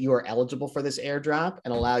tag that you are eligible for this airdrop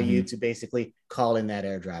and allow you to basically call in that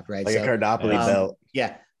airdrop, right? Like a Cardopoly belt.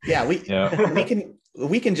 Yeah.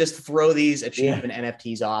 We can just throw these achievement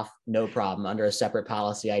NFTs off, no problem, under a separate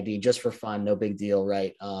policy ID, just for fun, no big deal,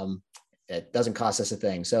 right? It doesn't cost us a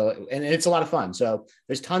thing. So, and it's a lot of fun. So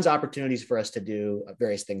there's tons of opportunities for us to do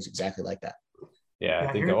various things exactly like that. Yeah.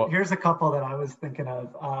 I think here's a couple that I was thinking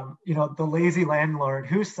of. The lazy landlord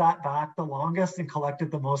who sat back the longest and collected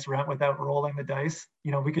the most rent without rolling the dice.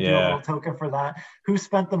 We could do a little token for that. Who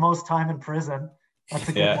spent the most time in prison? That's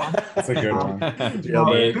a good one. That's a good one.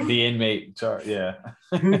 The inmate chart. Yeah.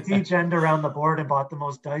 Who degened around the board and bought the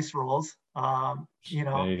most dice rolls? There you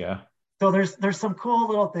go. So there's some cool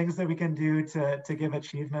little things that we can do to give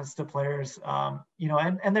achievements to players,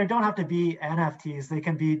 and they don't have to be NFTs. They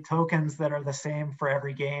can be tokens that are the same for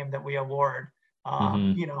every game that we award.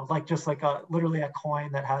 Like just like literally a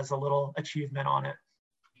coin that has a little achievement on it.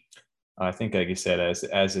 I think, like you said, as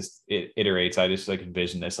it iterates, I just like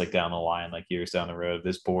envision this like down the line, like years down the road.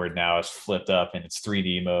 This board now is flipped up and it's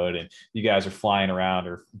 3D mode, and you guys are flying around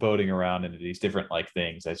or boating around into these different like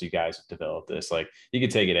things as you guys have developed this. Like you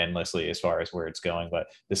could take it endlessly as far as where it's going, but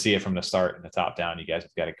to see it from the start and the top down, you guys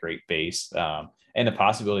have got a great base, and the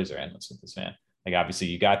possibilities are endless with this, man. Like obviously,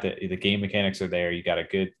 you got the game mechanics are there, you got a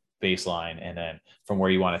good baseline, and then from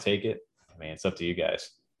where you want to take it, I mean, it's up to you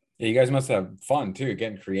guys. Yeah, you guys must have fun too,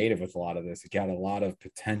 getting creative with a lot of this. It got a lot of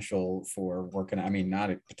potential for working. I mean,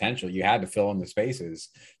 not a potential. You had to fill in the spaces,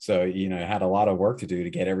 so it had a lot of work to do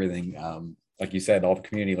to get everything. Like you said, all the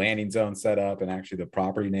community landing zones set up, and actually the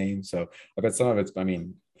property names. So I bet some of it's,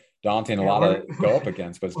 daunting, a lot to go up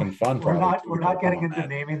against, but it's been fun. We're not getting into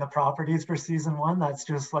naming the properties for season 1. That's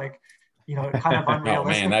just like, kind of unrealistic. Oh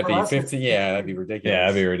man, that'd be 50. Yeah, that'd be ridiculous. Yeah,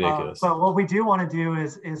 that'd be ridiculous. But what we do want to do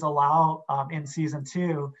is allow in season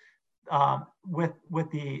 2.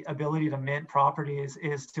 With the ability to mint properties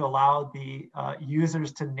is to allow the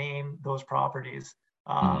users to name those properties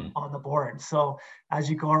on the board. So as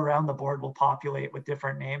you go around, the board will populate with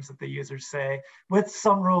different names that the users say, with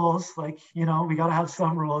some rules. Like, we got to have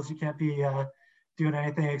some rules. You can't be doing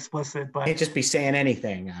anything explicit, but can't just be saying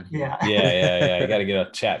anything. Yeah. You got to get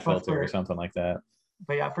a chat filter or something like that.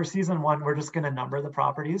 But yeah, for season 1, we're just going to number the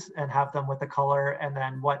properties and have them with the color and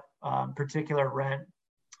then what particular rent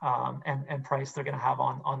and price they're going to have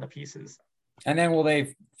on the pieces. And then will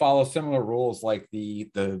they follow similar rules, like the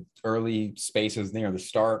early spaces near the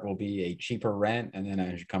start will be a cheaper rent, and then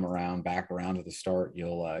as you come back around to the start,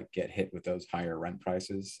 you'll get hit with those higher rent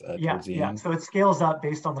prices towards the end? So it scales up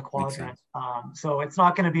based on the quadrant. So it's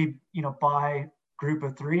not going to be by group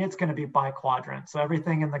of 3, it's going to be by quadrant. So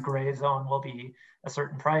everything in the gray zone will be a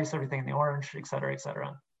certain price, everything in the orange, et cetera, et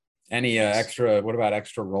cetera. Any what about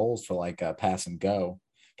extra rolls for like pass and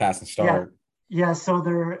start? Yeah, so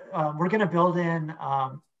we're going to build in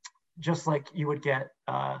just like you would get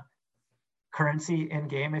currency in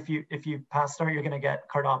game. If you pass start, you're going to get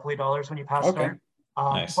Cardopoly dollars when you pass start.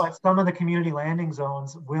 Nice. But some of the community landing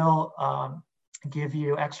zones will give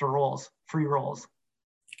you extra rolls, free rolls.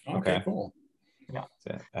 Okay, cool. Yeah,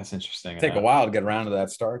 that's interesting. Take a while to get around to that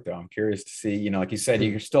start, though. I'm curious to see, like you said,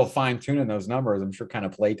 you're still fine tuning those numbers. I'm sure kind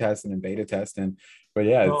of play testing and beta testing, but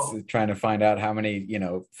yeah, it's trying to find out how many,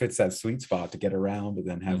 fits that sweet spot to get around, but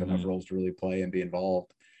then have enough roles to really play and be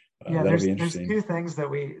involved. There's 2 things that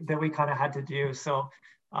we kind of had to do. So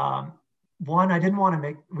one, we didn't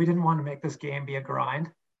want to make this game be a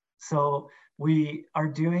grind. So we are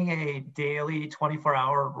doing a daily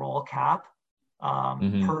 24-hour roll cap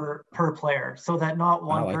per player, so that not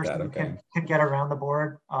one person can get around the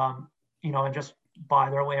board, and just buy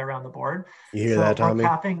their way around the board. You hear that, Tommy?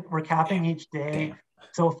 We're capping each day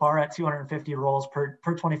so far at 250 rolls per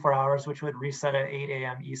 24 hours, which would reset at 8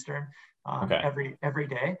 a.m. Eastern every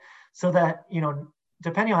day, so that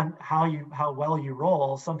depending on how well you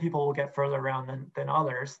roll, some people will get further around than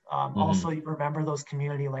others. Also, remember those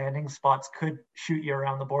community landing spots could shoot you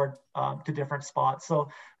around the board to different spots. So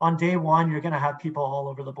on day one, you're going to have people all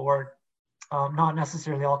over the board, not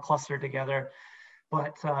necessarily all clustered together.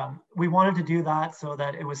 But we wanted to do that so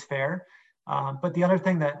that it was fair. But the other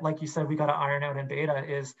thing that, like you said, we got to iron out in beta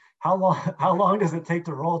is how long does it take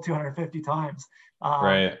to roll 250 times?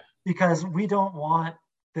 Right. Because we don't want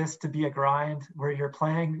this to be a grind where you're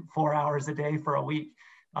playing 4 hours a day for a week.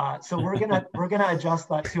 So we're gonna adjust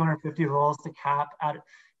that 250 rolls to cap at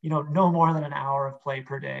no more than an hour of play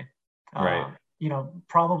per day. Right.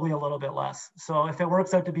 Probably a little bit less. So if it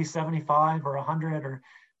works out to be 75 or 100 or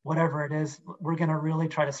whatever it is, we're gonna really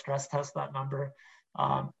try to stress test that number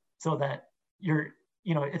so that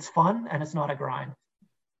it's fun and it's not a grind.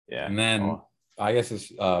 Yeah. And then I guess it's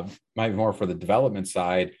might be more for the development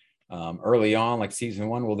side. Early on, like season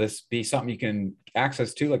one, will this be something you can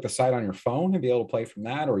access to, like the site on your phone, and be able to play from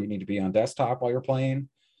that, or you need to be on desktop while you're playing?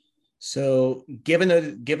 So given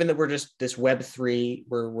that we're just this Web3,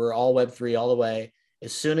 we're all Web3 all the way.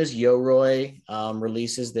 As soon as Yoroi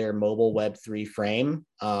releases their mobile Web3 frame,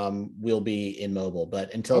 we'll be in mobile.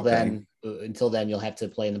 But until then, you'll have to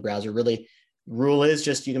play in the browser. Really, rule is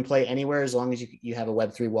just you can play anywhere as long as you have a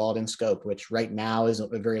Web3 wallet in scope, which right now is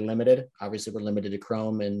very limited. Obviously, we're limited to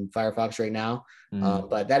Chrome and Firefox right now,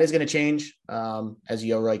 but that is going to change as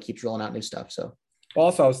Yoroi keeps rolling out new stuff. So,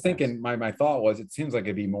 also, I was thinking, my thought was, it seems like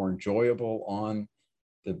it'd be more enjoyable on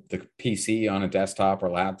the PC, on a desktop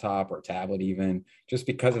or laptop or tablet, even just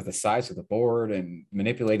because of the size of the board and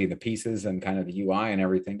manipulating the pieces and kind of the UI and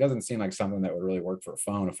everything. Doesn't seem like something that would really work for a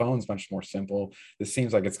phone. A phone's much more simple. This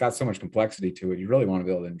seems like it's got so much complexity to it. You really want to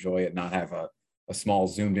be able to enjoy it, not have a small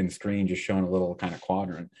zoomed in screen just showing a little kind of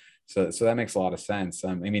quadrant. So that makes a lot of sense.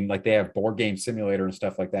 I mean, like they have board game simulator and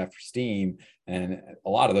stuff like that for Steam, and a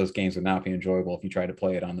lot of those games would not be enjoyable if you try to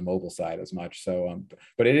play it on the mobile side as much. So,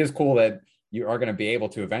 but it is cool that you are going to be able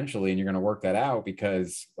to eventually, and you're going to work that out,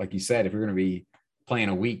 because like you said, if you're going to be playing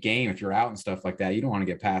a week game, if you're out and stuff like that, you don't want to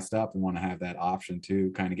get passed up and want to have that option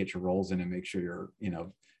to kind of get your rolls in and make sure you're,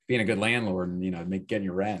 being a good landlord and, getting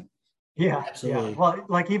your rent. Yeah, absolutely. Yeah. Well,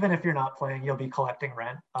 like even if you're not playing, you'll be collecting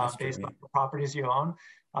rent based on the properties you own.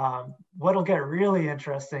 What'll get really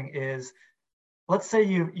interesting is, let's say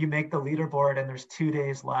you make the leaderboard and there's 2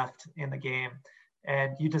 days left in the game,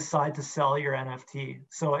 and you decide to sell your NFT.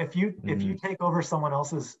 So if you take over someone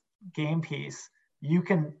else's game piece, you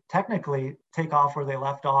can technically take off where they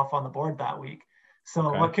left off on the board that week.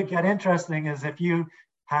 So what could get interesting is if you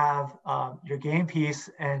have your game piece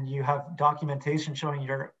and you have documentation showing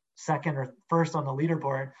you're second or first on the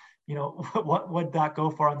leaderboard, what would that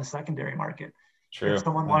go for on the secondary market? True. If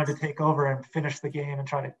someone wanted to take over and finish the game and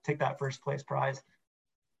try to take that first place prize.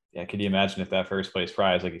 Yeah, could you imagine if that first place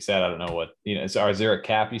prize, like you said, I don't know what, so is there a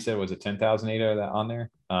cap? You said, was it 10,000 ADA on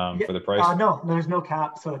there for the price? No, there's no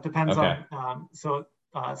cap. So it depends on,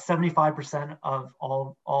 75% of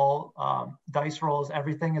all dice rolls,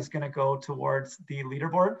 everything is going to go towards the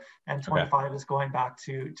leaderboard, and 25 is going back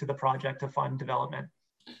to the project to fund development.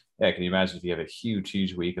 Yeah, can you imagine if you have a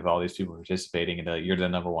huge week of all these people participating and you're the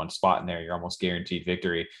number one spot in there, you're almost guaranteed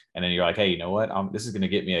victory, and then you're like, hey, you know what? This is going to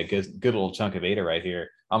get me a good little chunk of ADA right here.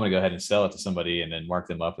 I'm going to go ahead and sell it to somebody and then mark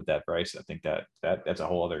them up at that price. I think that's a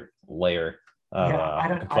whole other layer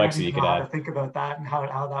of complexity you could add. I don't know how to think about that and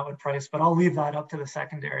how that would price, but I'll leave that up to the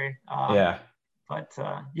secondary. But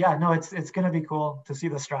it's going to be cool to see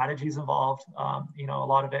the strategies involved. A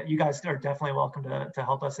lot of it. You guys are definitely welcome to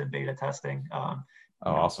help us in beta testing.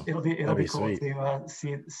 Awesome. It'll be cool to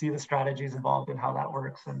see the strategies involved and how that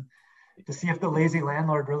works, and to see if the lazy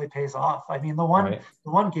landlord really pays off. I mean, the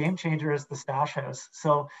one game changer is the stash house.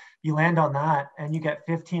 So you land on that and you get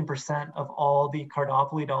 15% of all the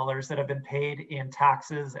Cardopoly dollars that have been paid in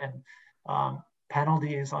taxes and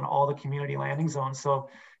penalties on all the community landing zones. So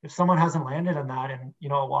if someone hasn't landed on that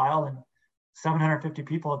in a while, and 750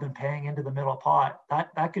 people have been paying into the middle pot,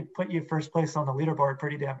 that could put you first place on the leaderboard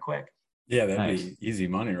pretty damn quick. Yeah, that'd be easy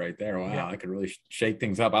money right there. Wow, yeah. I could really shake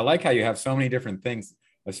things up. I like how you have so many different things,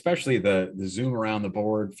 especially the zoom around the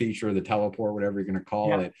board feature, the teleport, whatever you're going to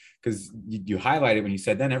call it, because you highlighted when you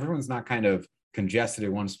said then everyone's not kind of congested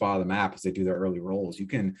in one spot of the map as they do their early rolls. You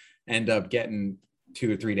can end up getting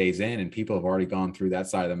 2 or 3 days in, and people have already gone through that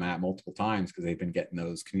side of the map multiple times because they've been getting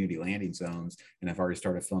those community landing zones and have already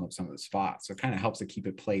started filling up some of the spots. So it kind of helps to keep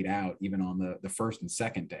it played out even on the first and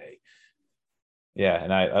second day. Yeah,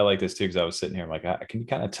 and I like this too because I was sitting here, I'm like, I can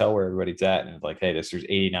kind of tell where everybody's at, and like, hey, there's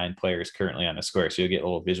 89 players currently on the square, so you'll get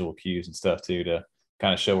little visual cues and stuff too to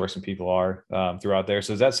kind of show where some people are throughout there.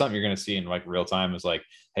 So is that something you're going to see in like real time? Is like,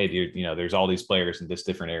 hey, dude, there's all these players in this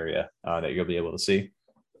different area that you'll be able to see.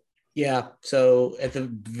 Yeah. So at the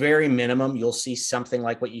very minimum, you'll see something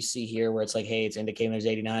like what you see here, where it's like, hey, it's indicating there's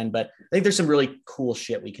 89. But I think there's some really cool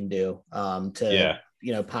shit we can do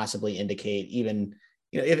possibly indicate even,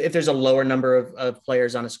 if there's a lower number of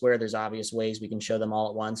players on a square, there's obvious ways we can show them all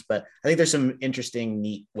at once. But I think there's some interesting,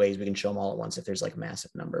 neat ways we can show them all at once if there's like a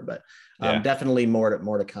massive number. But definitely more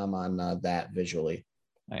to come on that visually.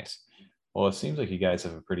 Nice. Well, it seems like you guys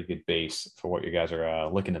have a pretty good base for what you guys are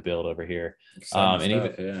looking to build over here. I'm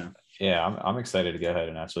excited to go ahead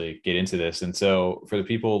and actually get into this. And so for the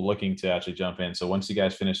people looking to actually jump in, so once you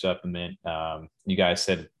guys finish up the mint, you guys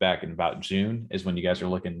said back in about June is when you guys are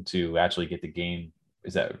looking to actually get the game.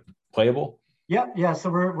 Is that playable? Yeah. So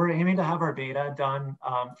we're aiming to have our beta done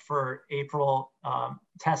for April,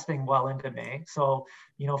 testing well into May. So,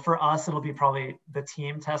 for us, it'll be probably the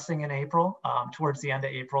team testing in April. Towards the end of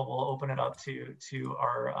April, we'll open it up to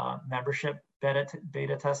our membership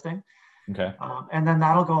beta testing. Okay. And then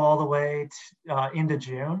that'll go all the way into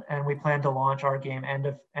June, and we plan to launch our game end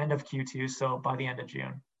of Q2. So by the end of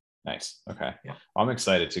June. Nice. Okay. Yeah. I'm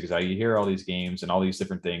excited too because you hear all these games and all these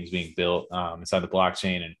different things being built inside the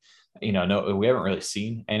blockchain, and no, we haven't really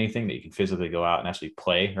seen anything that you can physically go out and actually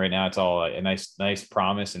play right now. It's all a nice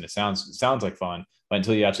promise, and it sounds like fun, but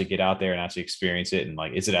until you actually get out there and actually experience it, and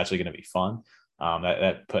like, is it actually going to be fun?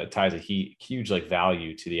 Ties a huge like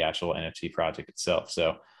value to the actual NFT project itself.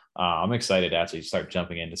 So I'm excited to actually start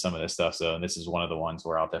jumping into some of this stuff. So, and this is one of the ones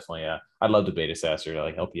where I'll definitely, I'd love to beta test or to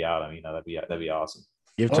like help you out. I mean, that'd be awesome.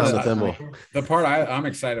 Give Tom the thimble. The part I'm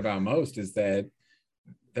excited about most is that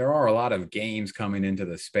there are a lot of games coming into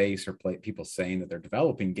the space, or people saying that they're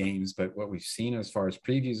developing games, but what we've seen as far as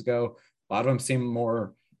previews go, a lot of them seem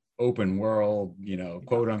more open world,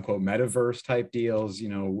 quote unquote metaverse type deals.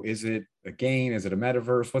 Is it a game? Is it a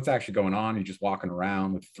metaverse? What's actually going on? You're just walking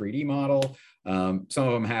around with a 3D model. Some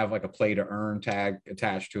of them have like a play to earn tag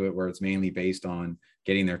attached to it, where it's mainly based on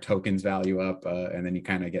getting their tokens value up, and then you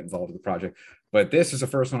kind of get involved with the project. But this is the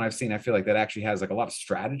first one I've seen, I feel like, that actually has like a lot of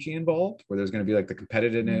strategy involved, where there's going to be like the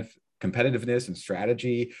competitiveness and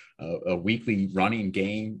strategy, a weekly running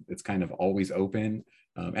game that's kind of always open.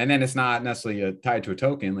 And then it's not necessarily tied to a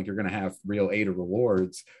token. Like, you're going to have real ADA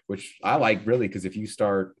rewards, which I like really, because if you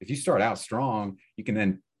start out strong, you can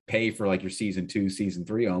then pay for like your season 2, season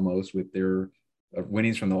 3 almost with their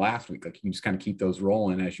winnings from the last week. Like, you can just kind of keep those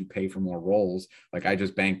rolling as you pay for more rolls. Like, I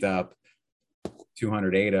just banked up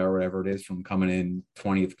 200 ADA or whatever it is from coming in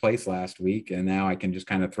 20th place last week, and now I can just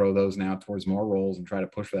kind of throw those now towards more rolls and try to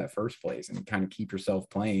push for that first place and kind of keep yourself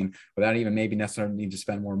playing without even maybe necessarily need to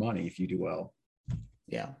spend more money if you do well.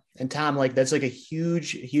 Yeah. And Tom, like, that's like a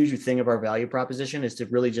huge thing of our value proposition, is to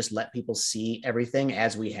really just let people see everything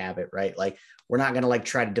as we have it, right? Like, we're not going to like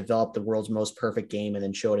try to develop the world's most perfect game and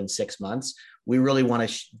then show it in 6 months. We really want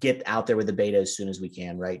to get out there with the beta as soon as we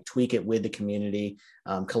can, right? Tweak it with the community,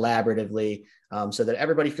 collaboratively, so that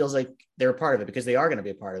everybody feels like they're a part of it, because they are going to be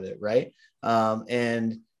a part of it, right?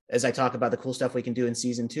 And as I talk about the cool stuff we can do in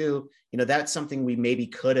season 2, that's something we maybe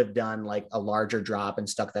could have done like a larger drop and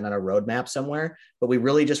stuck that on a roadmap somewhere, but we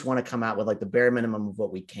really just want to come out with like the bare minimum of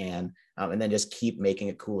what we can, and then just keep making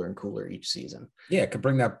it cooler and cooler each season. Yeah, it could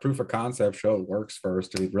bring that proof of concept, show it works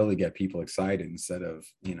first to really get people excited, instead of,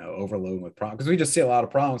 overloading with promises. Because we just see a lot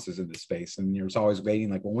of promises in this space, and you're always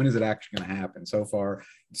waiting like, well, when is it actually going to happen? So far,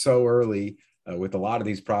 so early. With a lot of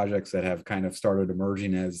these projects that have kind of started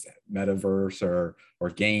emerging as metaverse or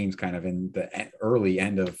games kind of in the early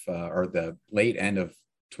end of or the late end of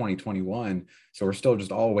 2021. So we're still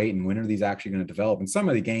just all waiting. When are these actually going to develop? And some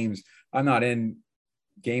of the games, I'm not in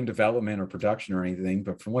game development or production or anything,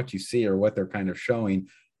 but from what you see or what they're kind of showing,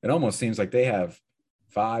 it almost seems like they have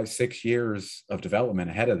 5-6 years of development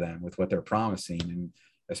ahead of them with what they're promising. And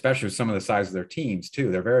especially with some of the size of their teams too.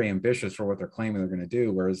 They're very ambitious for what they're claiming they're going to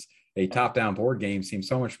do. Whereas a top-down board game seems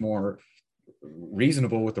so much more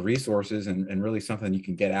reasonable with the resources and really something you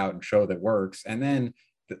can get out and show that works. And then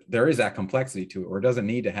there is that complexity to it, where it doesn't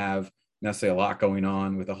need to have necessarily a lot going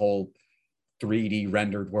on with a whole 3D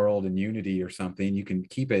rendered world in Unity or something. You can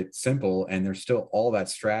keep it simple, and there's still all that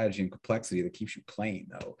strategy and complexity that keeps you playing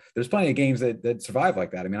though. There's plenty of games that survive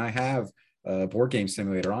like that. I mean, I have board game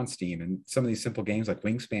simulator on Steam, and some of these simple games like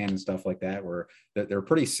Wingspan and stuff like that, where they're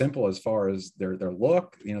pretty simple as far as their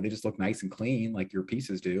look. You know, they just look nice and clean like your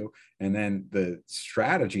pieces do, and then the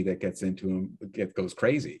strategy that gets into them goes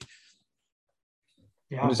crazy.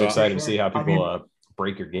 Yeah, I'm just excited to see how people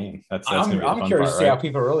break your game. That's gonna be the fun curious part, to see right? how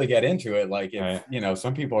people really get into it. Like, if right. you know,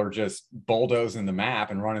 some people are just bulldozing the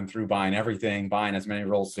map and running through, buying everything, buying as many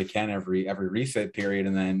rolls as they can every reset period,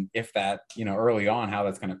 and then if that, you know, early on, how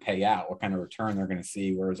that's going to pay out, what kind of return they're going to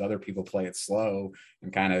see. Whereas other people play it slow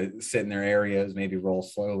and kind of sit in their areas, maybe roll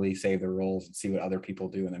slowly, save their rolls, and see what other people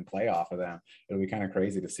do, and then play off of them. It'll be kind of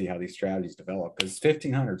crazy to see how these strategies develop, because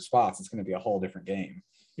 1,500 spots, it's going to be a whole different game.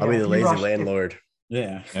 I'll be the lazy landlord.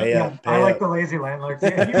 Yeah. I like the lazy landlord.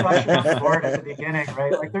 If you rush it on the board at the beginning,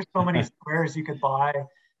 right? Like, there's so many squares you could buy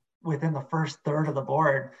within the first third of the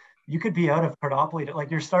board. You could be out of Cardopoly. Like,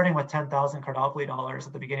 you're starting with 10,000 Cardopoly dollars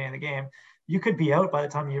at the beginning of the game. You could be out by the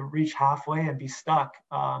time you reach halfway and be stuck,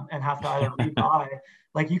 and have to either rebuy.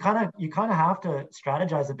 Like, you kind of have to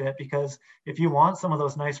strategize a bit, because if you want some of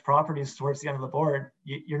those nice properties towards the end of the board,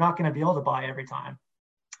 you're not going to be able to buy every time.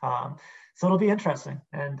 So it'll be interesting,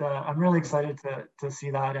 and I'm really excited to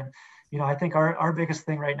see that. And, you know, I think our biggest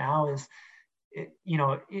thing right now is,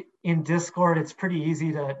 in Discord, it's pretty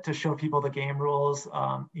easy to show people the game rules.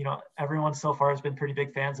 You know, everyone so far has been pretty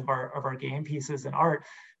big fans of our game pieces and art,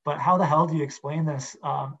 but how the hell do you explain this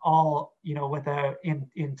all, you know, without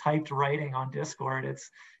in typed writing on Discord? It's,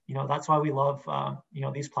 you know, that's why we love, you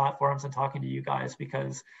know, these platforms and talking to you guys,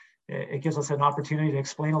 because it gives us an opportunity to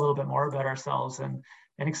explain a little bit more about ourselves and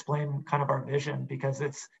explain kind of our vision, because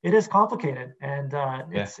it is complicated, and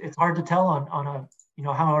it's hard to tell on a, you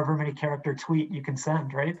know, however many character tweet you can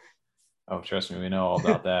send, right? Oh, trust me, we know all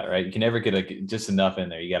about that, right? You can never get just enough in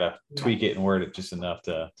there. You got to tweak it and word it just enough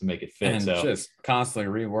to make it fit. And so just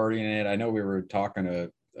constantly rewording it. I know we were talking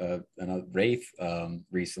to a Wraith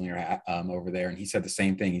recently over there, and he said the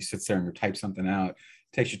same thing. He sits there and you type something out. It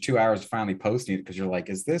takes you 2 hours to finally posting it, because you're like,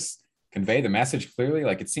 is this convey the message clearly?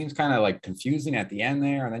 Like, it seems kind of like confusing at the end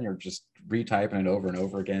there, and then you're just retyping it over and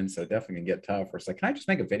over again. So definitely can get tough. Where it's like, can I just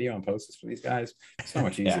make a video and post this for these guys? It's so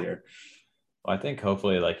much easier. Well, I think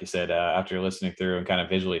hopefully, like you said, after listening through and kind of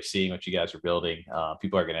visually seeing what you guys are building,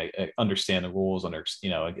 people are going to understand the rules. You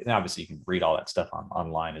know, and obviously you can read all that stuff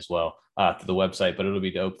online as well through the website, but it'll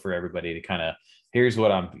be dope for everybody to kind of, here's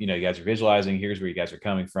what you guys are visualizing, here's where you guys are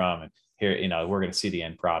coming from, and here, you know, we're going to see the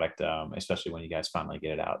end product, especially when you guys finally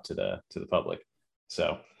get it out to the public.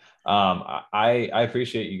 So I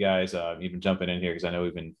appreciate you guys even jumping in here, because I know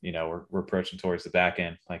we've been, you know, we're approaching towards the back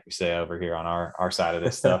end, like we say over here on our side of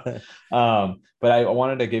this stuff. But I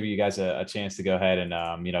wanted to give you guys a chance to go ahead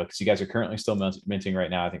and, you know, because you guys are currently still minting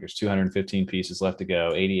right now. I think there's 215 pieces left to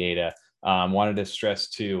go, 80 ADA. Wanted to stress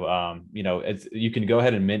too, you know, you can go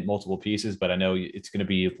ahead and mint multiple pieces, but I know it's going to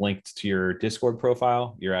be linked to your Discord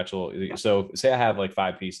profile, your actual. So say I have like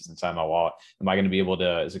 5 pieces inside my wallet. Am I going to be able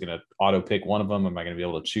to, is it going to auto pick one of them? Am I going to be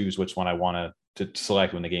able to choose which one I want to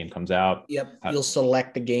select when the game comes out? Yep. You'll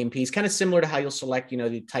select the game piece, kind of similar to how you'll select, you know,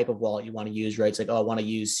 the type of wallet you want to use, right? It's like, oh, I want to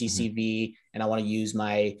use CCV and I want to use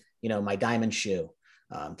my, you know, my diamond shoe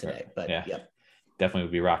today, but yep. Definitely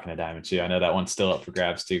would be rocking a diamond shoe. I know that one's still up for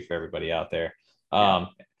grabs too for everybody out there.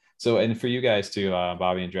 So, and for you guys too,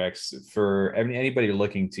 Bobby and Drex, for anybody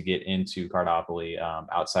looking to get into Cardopoly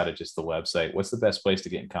outside of just the website, what's the best place to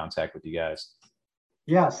get in contact with you guys?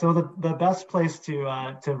 Yeah, so the best place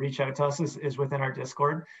to reach out to us is within our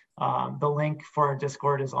Discord. The link for our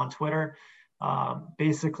Discord is on Twitter.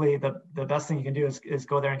 Basically, the best thing you can do is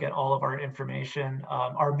go there and get all of our information.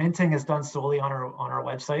 Our minting is done solely on our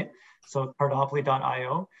website, so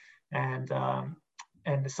cardopoly.io,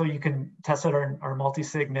 and so you can test out our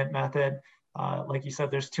multi-sig mint method. Like you said,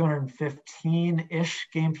 there's 215-ish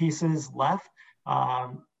game pieces left.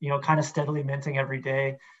 You know, kind of steadily minting every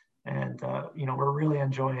day, and you know, we're really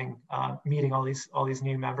enjoying meeting all these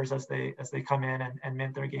new members as they come in and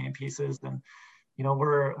mint their game pieces. And you know,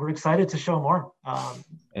 we're excited to show more.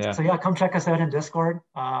 So yeah, come check us out in Discord.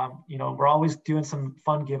 You know, we're always doing some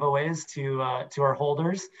fun giveaways to our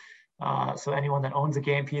holders. So anyone that owns a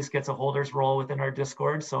game piece gets a holders roll within our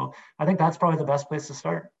Discord. So I think that's probably the best place to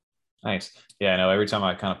start. Nice. Yeah, I know every time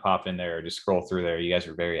I kind of pop in there or just scroll through there, you guys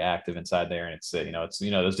are very active inside there. And it's, you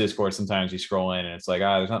know, those Discords, sometimes you scroll in and it's like,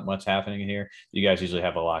 there's not much happening in here. You guys usually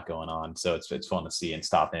have a lot going on. So it's fun to see and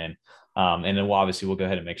stop in. And then we'll go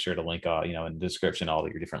ahead and make sure to link, you know, in the description, all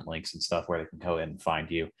of your different links and stuff where they can go ahead and find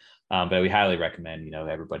you. But we highly recommend, you know,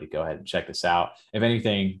 everybody go ahead and check this out. If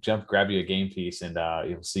anything, grab you a game piece and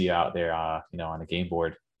you'll see you out there, you know, on the game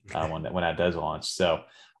board, when that does launch. So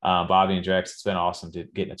Bobby and Drex, it's been awesome to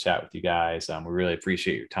get in a chat with you guys. We really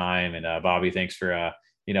appreciate your time. And Bobby, thanks for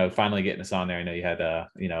finally getting us on there. I know you had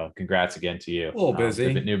congrats again to you. A little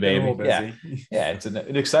busy. New baby. Busy. Yeah. It's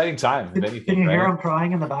an exciting time. If anything, Can you hear right? him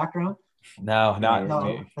crying in the background? No, not No,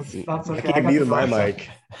 me. that's okay. I can mute my mic.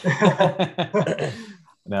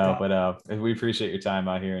 No, but we appreciate your time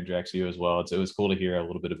out here, and Drex, you as well. It was cool to hear a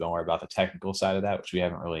little bit more about the technical side of that, which we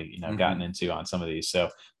haven't really gotten into on some of these. So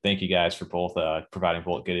thank you guys for both providing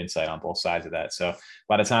both good insight on both sides of that. So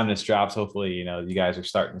by the time this drops, hopefully you guys are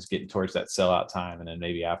starting to get towards that sellout time, and then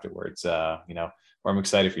maybe afterwards, where I'm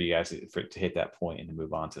excited for you guys to hit that point and to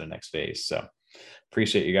move on to the next phase. So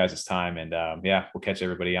appreciate you guys' time, and we'll catch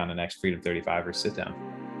everybody on the next Freedom 35 or sit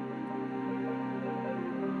down.